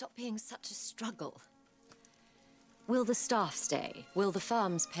everything to stop being such a struggle. Will the staff stay? Will the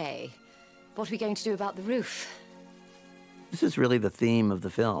farms pay? What are we going to do about the roof? This is really the theme of the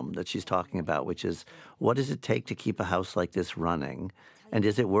film that she's talking about, which is, what does it take to keep a house like this running? And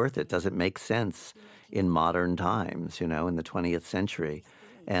is it worth it? Does it make sense in modern times, you know, in the 20th century?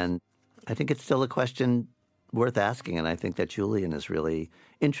 And I think it's still a question worth asking, and I think that Julian is really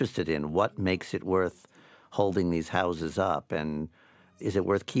interested in what makes it worth holding these houses up, and is it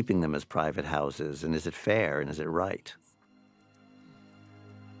worth keeping them as private houses, and is it fair, and is it right?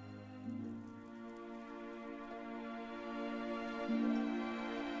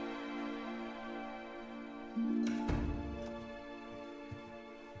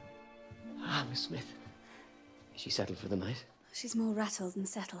 Ah, Miss Smith. Is she settled for the night? She's more rattled than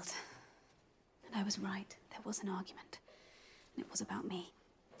settled. And I was right. There was an argument. And it was about me.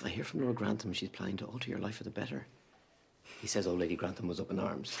 I hear from Lord Grantham she's planning to alter your life for the better. He says old Lady Grantham was up in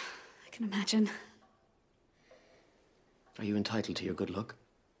arms. I can imagine. Are you entitled to your good luck?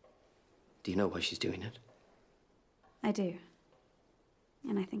 Do you know why she's doing it? I do.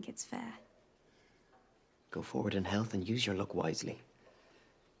 And I think it's fair. Go forward in health and use your luck wisely.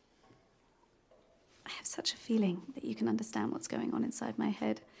 I have such a feeling that you can understand what's going on inside my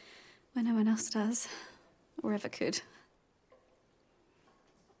head when no one else does, or ever could.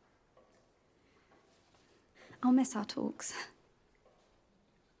 I'll miss our talks.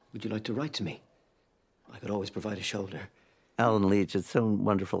 Would you like to write to me? I could always provide a shoulder. Alan Leach, it's so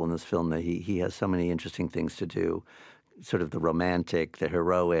wonderful in this film that he has so many interesting things to do, sort of the romantic, the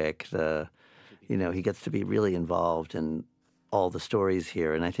heroic, he gets to be really involved in all the stories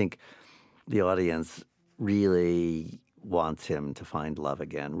here. And I think the audience really wants him to find love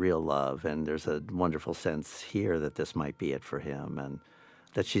again, real love. And there's a wonderful sense here that this might be it for him, and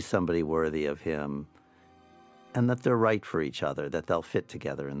that she's somebody worthy of him, and that they're right for each other, that they'll fit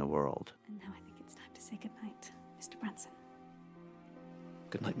together in the world. And now I think it's time to say goodnight, Mr. Branson.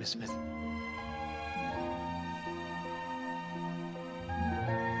 Good night, Miss Smith.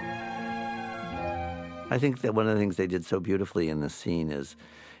 I think that one of the things they did so beautifully in this scene is,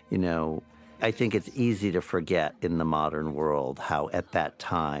 I think it's easy to forget in the modern world how, at that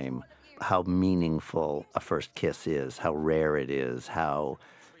time, how meaningful a first kiss is, how rare it is, how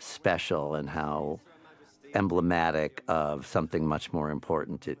special and how emblematic of something much more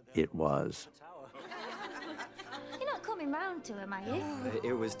important it was. You're not coming round to him, are you?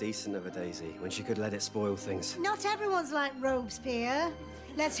 It was decent of a Daisy, when she could let it spoil things. Not everyone's like Robespierre.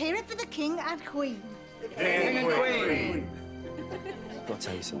 Let's hear it for the King and Queen. King and Queen! I'll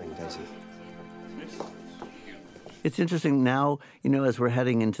tell you something, Daisy. It's interesting now, as we're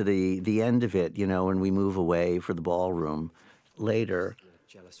heading into the end of it, when we move away for the ballroom later,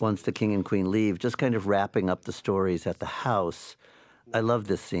 once the King and Queen leave, just kind of wrapping up the stories at the house. I love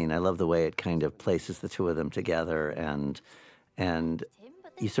this scene. I love the way it kind of places the two of them together, and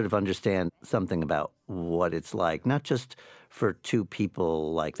you sort of understand something about what it's like, not just for two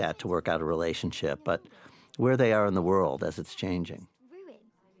people like that to work out a relationship, but where they are in the world as it's changing.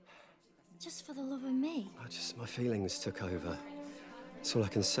 Just for the love of me. My feelings took over. That's all I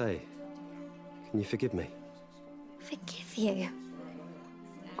can say. Can you forgive me? Forgive you?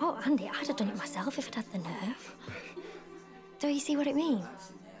 Oh, Andy, I'd have done it myself if I'd had the nerve. Don't you see what it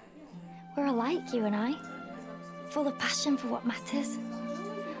means? We're alike, you and I. Full of passion for what matters.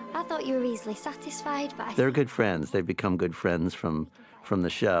 I thought you were easily satisfied, but They're good friends. They've become good friends from the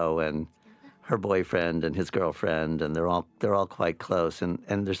show, and her boyfriend and his girlfriend, and they're all quite close. And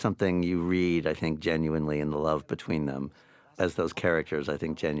there's something you read, I think, genuinely in the love between them, as those characters, I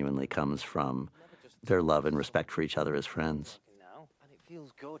think, genuinely comes from their love and respect for each other as friends. And it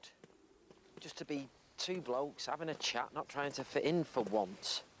feels good. Just to be two blokes having a chat, not trying to fit in for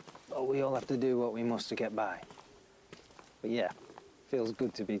once. Well, we all have to do what we must to get by. But yeah, feels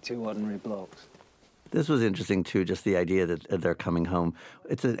good to be two ordinary blokes. This was interesting, too, just the idea that they're coming home.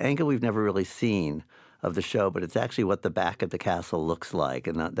 It's an angle we've never really seen of the show, but it's actually what the back of the castle looks like,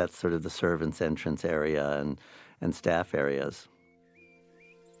 and that's sort of the servants' entrance area and staff areas.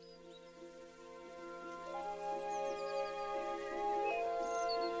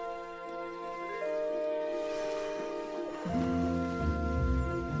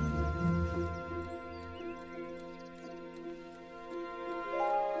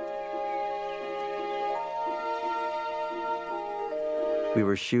 We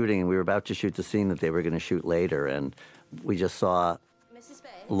were shooting, and we were about to shoot the scene that they were going to shoot later, and we just saw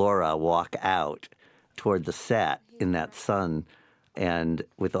Laura walk out toward the set in that sun, and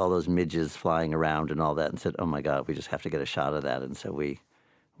with all those midges flying around and all that, and said, oh my God, we just have to get a shot of that. And so we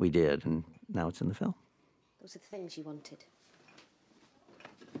did, and now it's in the film. Those are the things you wanted.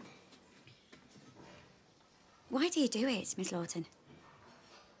 Why do you do it, Miss Lawton?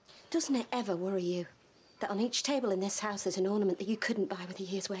 Doesn't it ever worry you that on each table in this house there's an ornament that you couldn't buy with a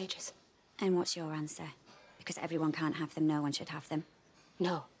year's wages? And what's your answer? Because everyone can't have them, no one should have them.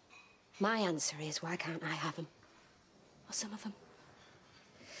 No. My answer is, why can't I have them? Or some of them.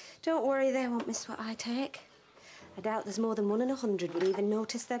 Don't worry, they won't miss what I take. I doubt there's more than 1 in 100 will even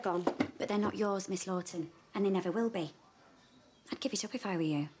notice they're gone. But they're not yours, Miss Lawton, and they never will be. I'd give it up if I were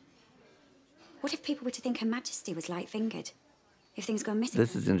you. What if people were to think Her Majesty was light-fingered? If things go missing?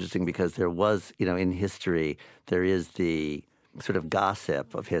 This is interesting because there was, in history, there is the sort of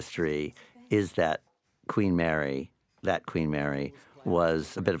gossip of history is that Queen Mary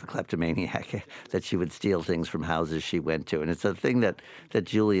was a bit of a kleptomaniac, that she would steal things from houses she went to. And it's a thing that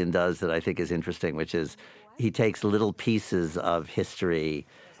Julian does that I think is interesting, which is he takes little pieces of history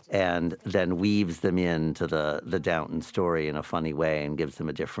and then weaves them into the Downton story in a funny way and gives them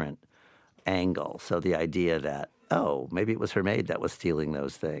a different angle. So the idea that, oh, maybe it was her maid that was stealing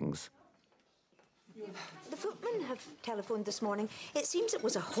those things. The footmen have telephoned this morning. It seems it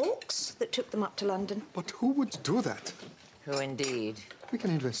was a hoax that took them up to London. But who would do that? Who indeed? We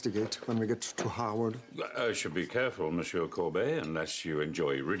can investigate when we get to Howard. I should be careful, Monsieur Courbet, unless you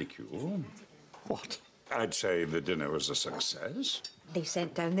enjoy ridicule. What? I'd say the dinner was a success. They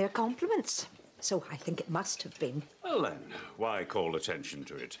sent down their compliments, so I think it must have been. Well then, why call attention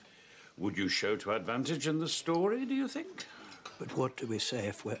to it? Would you show to advantage in the story, do you think? But what do we say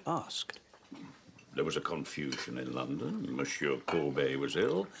if we're asked? There was a confusion in London. Monsieur Courbet was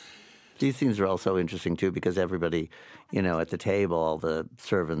ill. These scenes are also interesting, too, because everybody, at the table, all the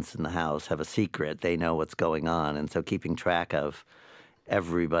servants in the house have a secret. They know what's going on. And so keeping track of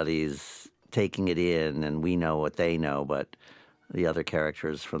everybody's taking it in, and we know what they know, but the other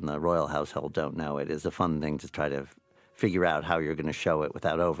characters from the royal household don't know it, is a fun thing to try to figure out how you're going to show it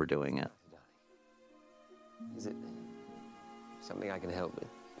without overdoing it. Is it something I can help with?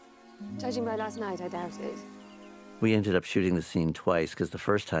 Judging by last night, I doubt it. We ended up shooting the scene twice because the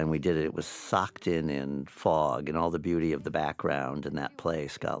first time we did it, it was socked in fog, and all the beauty of the background in that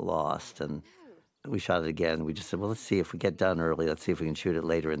place got lost. And we shot it again. We just said, well, let's see if we get done early. Let's see if we can shoot it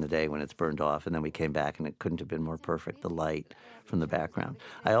later in the day when it's burned off. And then we came back, and it couldn't have been more perfect, the light from the background.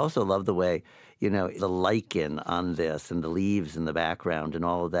 I also love the way, the lichen on this and the leaves in the background and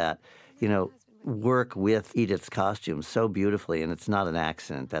all of that, work with Edith's costume so beautifully, and it's not an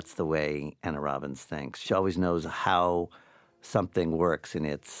accident. That's the way Anna Robbins thinks. She always knows how something works in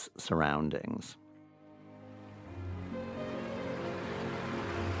its surroundings.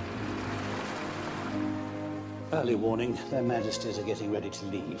 Early warning. Their Majesties are getting ready to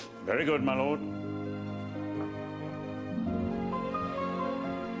leave. Very good, my lord.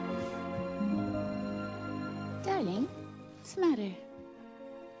 Darling, what's the matter?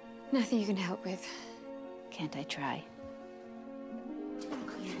 Nothing you can help with. Can't I try?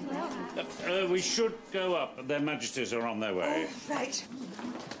 We should go up. Their Majesties are on their way. Oh, right.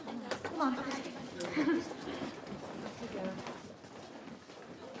 Come on.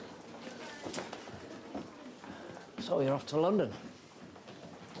 So you're off to London?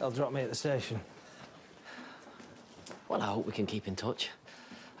 They'll drop me at the station. Well, I hope we can keep in touch.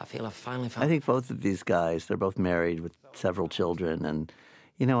 I feel I've finally found... I think both of these guys, they're both married with several children, and,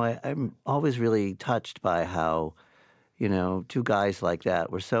 you know, I'm always really touched by how, you know, two guys like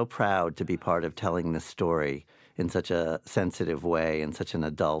that were so proud to be part of telling this story in such a sensitive way, in such an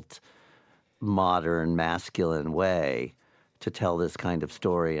adult, modern, masculine way, to tell this kind of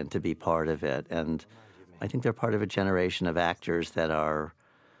story and to be part of it. And I think they're part of a generation of actors that are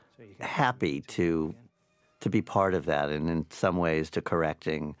happy to be part of that, and in some ways to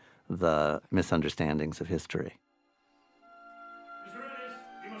correcting the misunderstandings of history.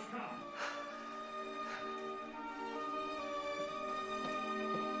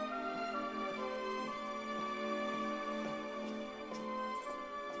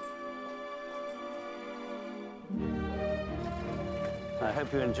 I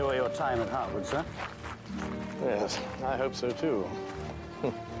hope you enjoy your time at Hartwood, sir. Yes, I hope so too.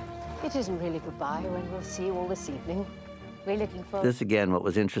 It isn't really goodbye when we'll see you all this evening. We're looking forward... This, again, what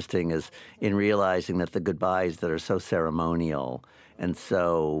was interesting is in realizing that the goodbyes that are so ceremonial and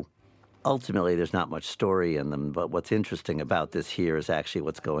so ultimately there's not much story in them, but what's interesting about this here is actually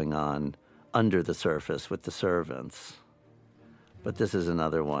what's going on under the surface with the servants. But this is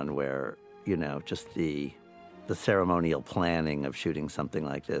another one where, you know, just the ceremonial planning of shooting something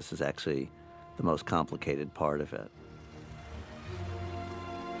like this is actually the most complicated part of it.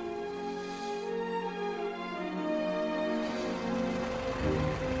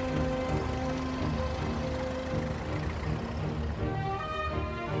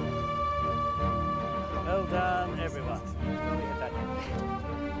 Well done, everyone.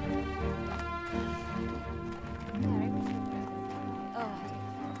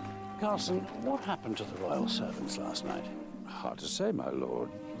 Carson, what happened to the royal servants last night? Hard to say, my lord.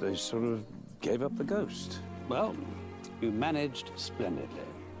 They sort of gave up the ghost. Well, you managed splendidly.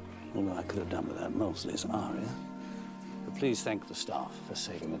 Although I could have done without Molesley's aria. But please thank the staff for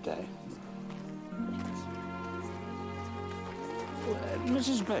saving the day.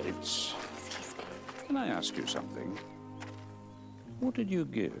 Mrs. Bates, can I ask you something? What did you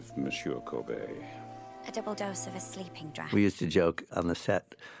give Monsieur Courbet? A double dose of a sleeping draught. We used to joke on the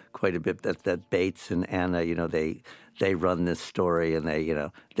set quite a bit that Bates and Anna, you know, they run this story and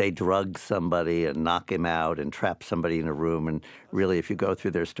they drug somebody and knock him out and trap somebody in a room. And really, if you go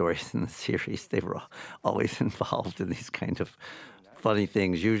through their stories in the series, they were always involved in these kind of funny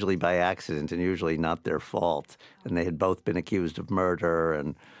things, usually by accident and usually not their fault. And they had both been accused of murder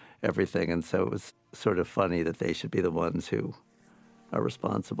and everything. And so it was sort of funny that they should be the ones who are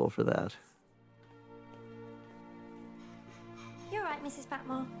responsible for that. You're right, Mrs.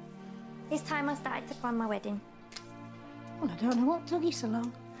 Patmore. It's time I started to plan my wedding. Well, I don't know what took you so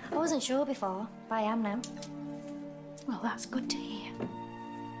long. I wasn't sure before, but I am now. Well, that's good to hear.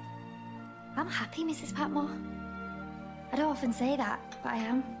 I'm happy, Mrs. Patmore. I don't often say that, but I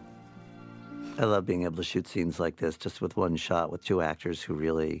am. I love being able to shoot scenes like this just with one shot with two actors who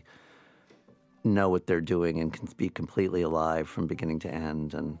really know what they're doing and can be completely alive from beginning to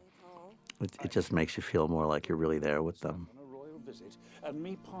end. And it just makes you feel more like you're really there with them. Visit, and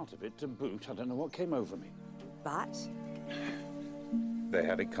me part of it to boot. I don't know what came over me. But? They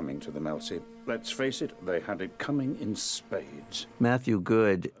had it coming to them, Elsie. Let's face it, they had it coming in spades. Matthew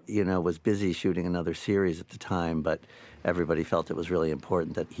Goode, you know, was busy shooting another series at the time, but everybody felt it was really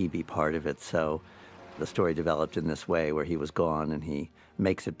important that he be part of it. So the story developed in this way where he was gone and he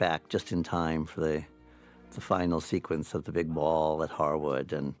makes it back just in time for the final sequence of the big ball at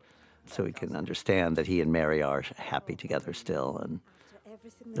Harwood, and so we can understand that he and Mary are happy together still, and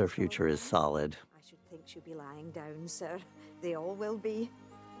their future is solid. I should think she'll be lying down, sir. They all will be.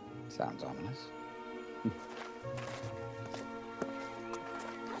 Sounds ominous.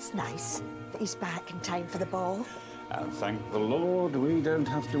 That's nice that he's back in time for the ball. And thank the Lord we don't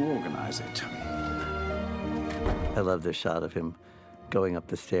have to organize it. I love this shot of him going up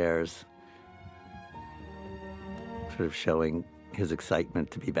the stairs, sort of showing his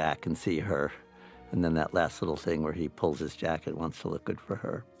excitement to be back and see her. And then that last little thing where he pulls his jacket, wants to look good for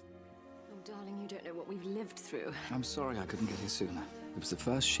her. Oh, darling, you don't know what we've lived through. I'm sorry I couldn't get here sooner. It was the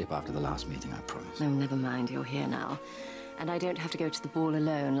first ship after the last meeting, I promise. Oh, never mind, you're here now. And I don't have to go to the ball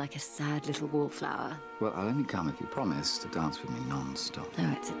alone like a sad little wallflower. Well, I'll only come if you promise to dance with me non-stop.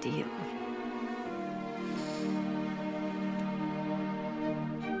 Oh, it's a deal.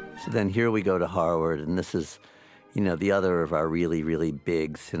 So then here we go to Harwood, and this is, you know, the other of our really, really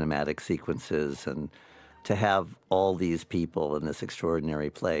big cinematic sequences. And to have all these people in this extraordinary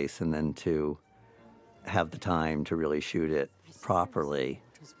place and then to have the time to really shoot it properly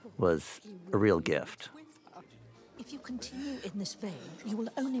was a real gift. If you continue in this vein, you will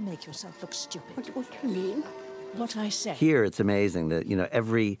only make yourself look stupid. What do you mean? What I say. Here, it's amazing that,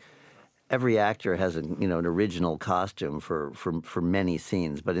 every actor has an original costume for many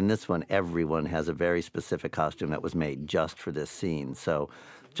scenes, but in this one, everyone has a very specific costume that was made just for this scene. So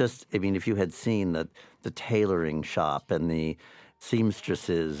if you had seen the tailoring shop and the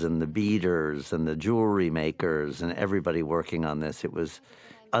seamstresses and the beaders and the jewelry makers and everybody working on this, it was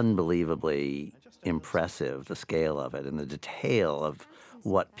unbelievably impressive, the scale of it and the detail of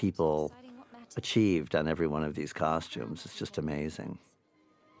what people achieved on every one of these costumes. It's just amazing.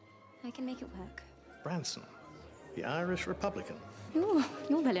 I can make it work. Branson, the Irish Republican. You're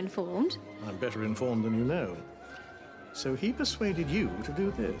well informed. I'm better informed than you know. So he persuaded you to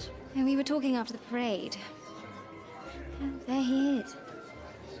do this? And we were talking after the parade. Oh, there he is.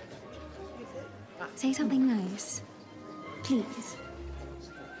 Say something nice. Please.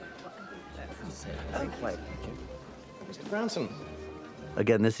 Mr. Branson.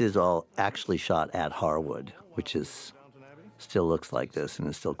 Again, this is all actually shot at Harwood, which still looks like this and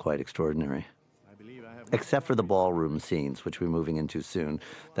is still quite extraordinary. Except for the ballroom scenes, which we're moving into soon,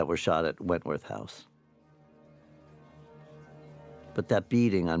 that were shot at Wentworth House. But that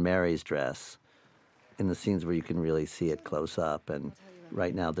beading on Mary's dress, in the scenes where you can really see it close up, and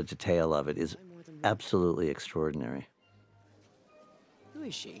right now the detail of it is absolutely extraordinary. Who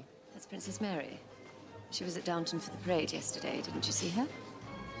is she? That's Princess Mary. She was at Downton for the parade yesterday. Didn't you see her?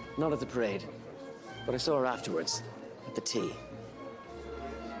 Not at the parade, but I saw her afterwards, at the tea.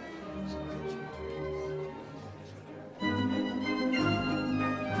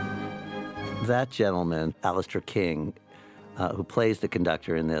 That gentleman, Alistair King, who plays the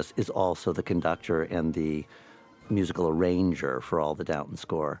conductor in this, is also the conductor and the musical arranger for all the Downton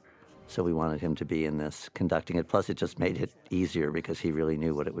score. So we wanted him to be in this, conducting it. Plus, it just made it easier because he really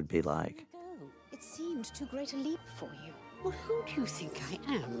knew what it would be like. It seemed too great a leap for you. Well, who do you think I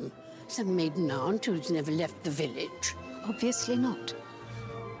am? Some maiden aunt who's never left the village? Obviously not.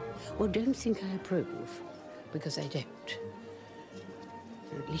 Well, don't think I approve, because I don't.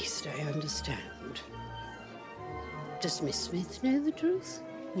 At least I understand. Does Miss Smith know the truth?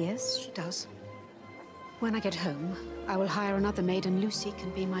 Yes, she does. When I get home, I will hire another maid and Lucy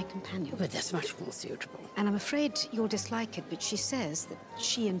can be my companion. But that's much more suitable. And I'm afraid you'll dislike it, but she says that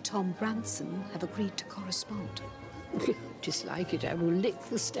she and Tom Branson have agreed to correspond. Dislike it, I will lick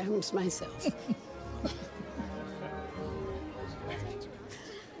the stamps myself.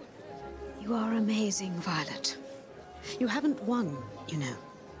 You are amazing, Violet. You haven't won, you know.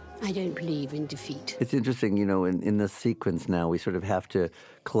 I don't believe in defeat. It's interesting, in this sequence now, we sort of have to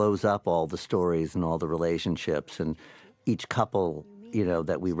close up all the stories and all the relationships, and each couple,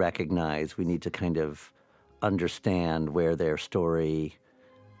 that we recognize, we need to kind of understand where their story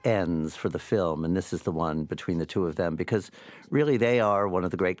ends for the film, and this is the one between the two of them, because really they are one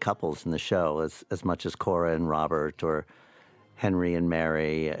of the great couples in the show, as much as Cora and Robert or Henry and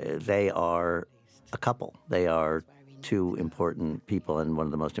Mary. They are a couple. They are two important people and one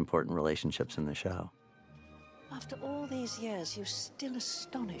of the most important relationships in the show. After all these years, you still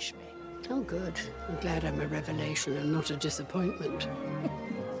astonish me. Oh, good. I'm glad I'm a revelation and not a disappointment.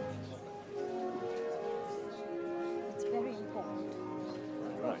 It's very important.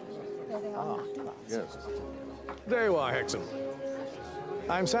 Right. There they are now. Yes. There you are, Hexam.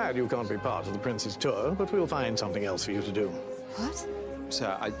 I'm sad you can't be part of the Prince's tour, but we'll find something else for you to do. What?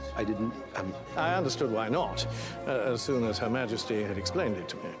 Sir, I didn't... I understood why not, as soon as Her Majesty had explained it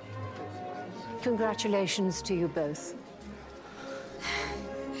to me. Congratulations to you both.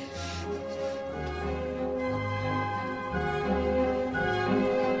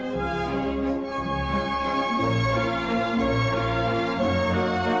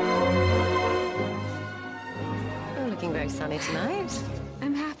 You're looking very sunny tonight.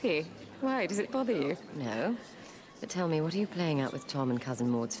 I'm happy. Why? Does it bother you? No. But tell me, what are you playing at with Tom and Cousin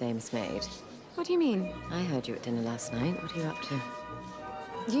Maud's famous maid? What do you mean? I heard you at dinner last night. What are you up to?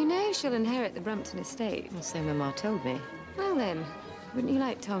 You know she'll inherit the Brumpton estate. Well, so Mama told me. Well then, wouldn't you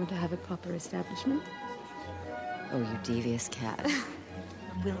like Tom to have a proper establishment? Oh, you devious cat.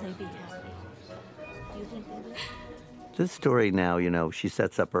 Will they be happy? Do you think they will? This story now, she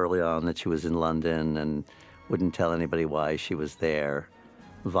sets up early on that she was in London and wouldn't tell anybody why she was there.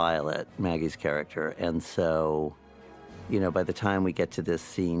 Violet, Maggie's character. And so, by the time we get to this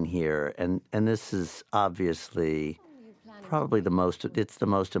scene here, and this is obviously probably the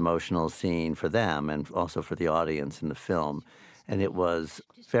most emotional scene for them and also for the audience in the film. And it was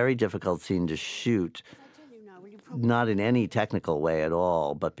a very difficult scene to shoot, not in any technical way at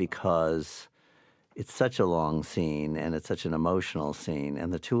all, but because it's such a long scene and it's such an emotional scene.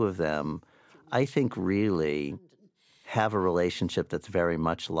 And the two of them, I think, really have a relationship that's very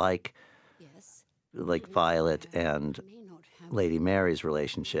much like Violet and Lady Mary's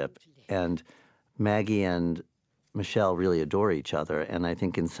relationship. And Maggie and Michelle really adore each other. And I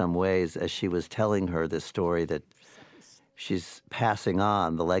think in some ways, as she was telling her this story, that she's passing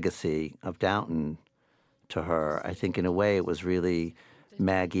on the legacy of Downton to her, I think in a way it was really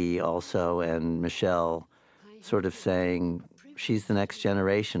Maggie also and Michelle sort of saying she's the next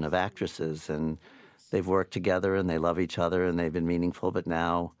generation of actresses, and they've worked together and they love each other and they've been meaningful. But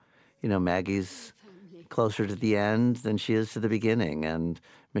now, Maggie's closer to the end than she is to the beginning, and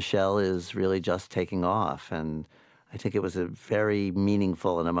Michelle is really just taking off. And I think it was a very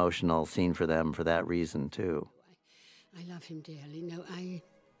meaningful and emotional scene for them for that reason, too. I love him dearly. No,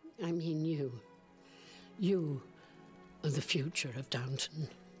 I mean you. You are the future of Downton.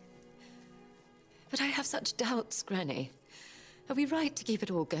 But I have such doubts, Granny. Are we right to keep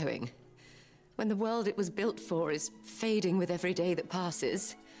it all going? When the world it was built for is fading with every day that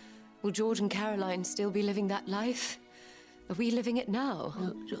passes, will George and Caroline still be living that life? Are we living it now?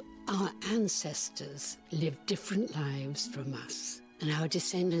 No, our ancestors lived different lives from us, and our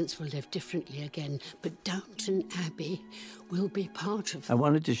descendants will live differently again. But Downton Abbey will be part of... I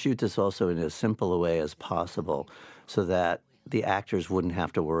wanted to shoot this also in as simple a way as possible so that the actors wouldn't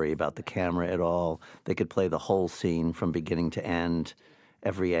have to worry about the camera at all. They could play the whole scene from beginning to end,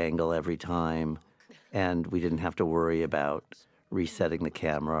 every angle, every time, and we didn't have to worry about resetting the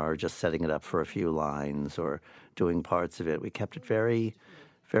camera or just setting it up for a few lines or doing parts of it. We kept it very,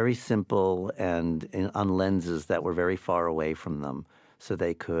 very simple and on lenses that were very far away from them so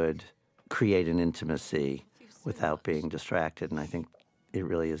they could create an intimacy without being distracted, and I think it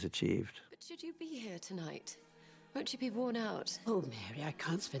really is achieved. But should you be here tonight? Won't you be worn out? Oh, Mary, I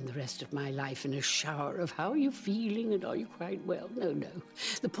can't spend the rest of my life in a shower of how are you feeling and are you quite well? No, no.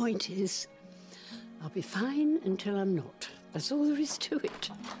 The point is, I'll be fine until I'm not. That's all there is to it.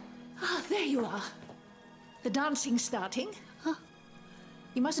 Ah, there you are. The dancing's starting. Huh?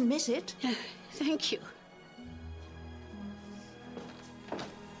 You mustn't miss it. Thank you.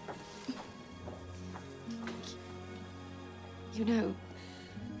 You know,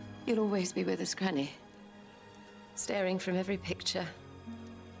 you'll always be with us, Granny. Staring from every picture,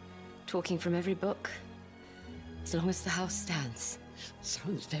 talking from every book, as long as the house stands.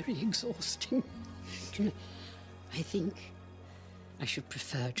 Sounds very exhausting. Do you know, I think I should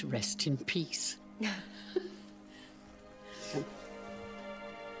prefer to rest in peace.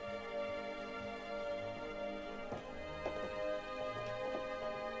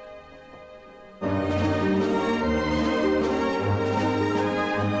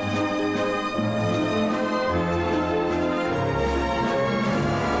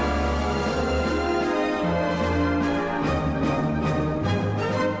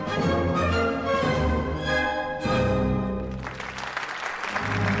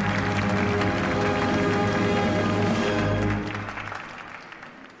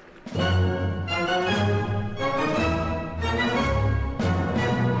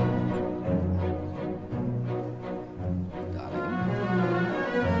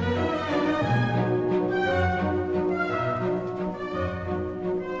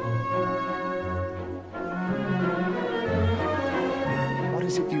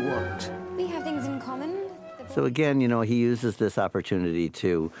 So again, he uses this opportunity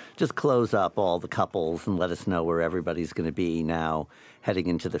to just close up all the couples and let us know where everybody's going to be now heading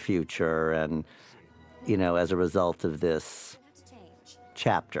into the future. And, as a result of this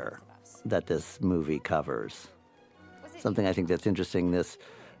chapter that this movie covers. Something I think that's interesting, this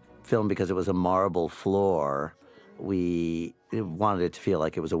film, because it was a marble floor, we wanted it to feel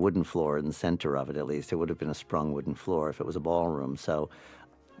like it was a wooden floor in the center of it, at least. It would have been a sprung wooden floor if it was a ballroom. So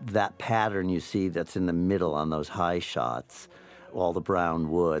that pattern you see that's in the middle on those high shots, all the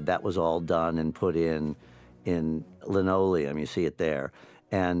brown wood, that was all done and put in linoleum. You see it there.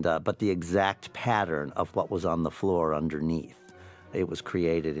 And but the exact pattern of what was on the floor underneath, it was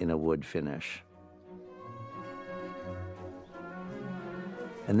created in a wood finish.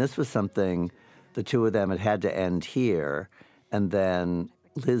 And this was something the two of them had to end here, and then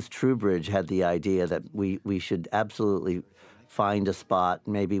Liz Trubridge had the idea that we should absolutely find a spot,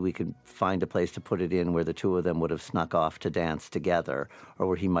 maybe we could find a place to put it in where the two of them would have snuck off to dance together, or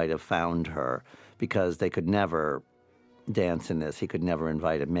where he might have found her, because they could never dance in this. He could never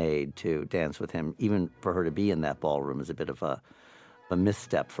invite a maid to dance with him. Even for her to be in that ballroom is a bit of a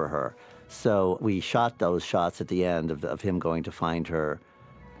misstep for her. So we shot those shots at the end of him going to find her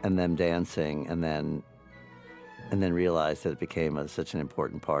and them dancing, and then realized that it became such an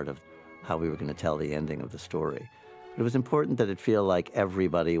important part of how we were going to tell the ending of the story. It was important that it feel like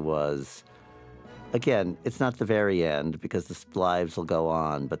everybody was again, it's not the very end because the lives will go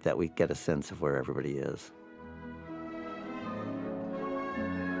on, but that we get a sense of where everybody is.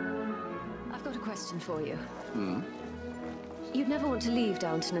 I've got a question for you. You'd never want to leave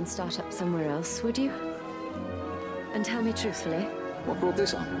Downton and start up somewhere else, would you? And tell me truthfully. What brought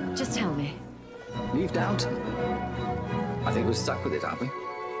this on? Just tell me. Leave Downton. I think we're stuck with it, aren't we?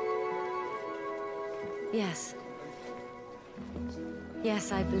 Yes.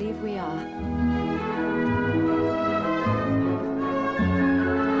 Yes, I believe we are.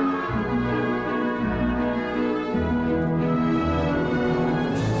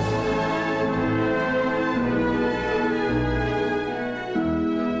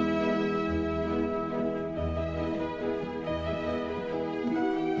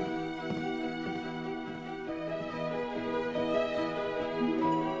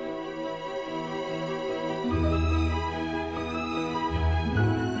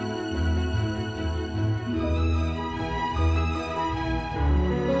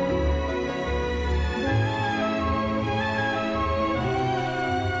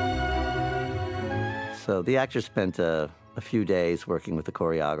 So the actors spent a few days working with the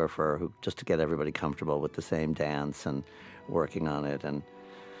choreographer just to get everybody comfortable with the same dance and working on it. And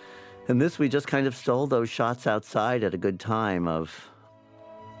this, we just kind of stole those shots outside at a good time of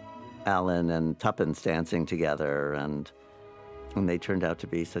Alan and Tuppence dancing together. And they turned out to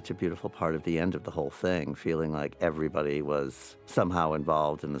be such a beautiful part of the end of the whole thing, feeling like everybody was somehow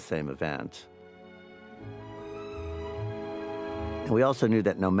involved in the same event. And we also knew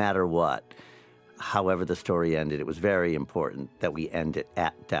that no matter what, however the story ended, it was very important that we end it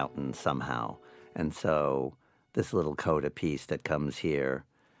at Downton somehow. And so this little coda piece that comes here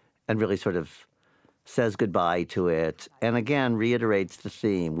and really sort of says goodbye to it, and again reiterates the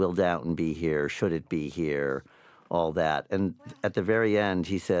theme, will Downton be here, should it be here, all that. And at the very end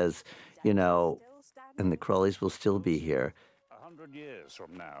he says, you know, and the Crawleys will still be here. 100 years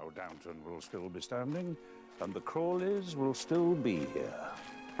from now, Downton will still be standing, and the Crawleys will still be here.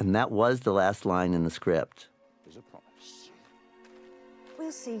 And that was the last line in the script. Is a promise.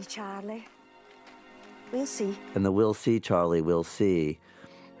 We'll see, Charlie. We'll see. And the "we'll see, Charlie, we'll see."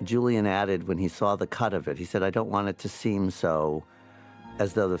 Julian added when he saw the cut of it, he said, I don't want it to seem so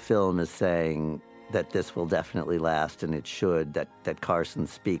as though the film is saying that this will definitely last and it should, that Carson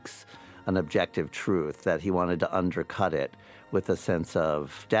speaks an objective truth, that he wanted to undercut it with a sense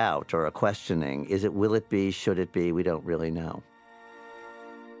of doubt or a questioning. Will it be, should it be? We don't really know.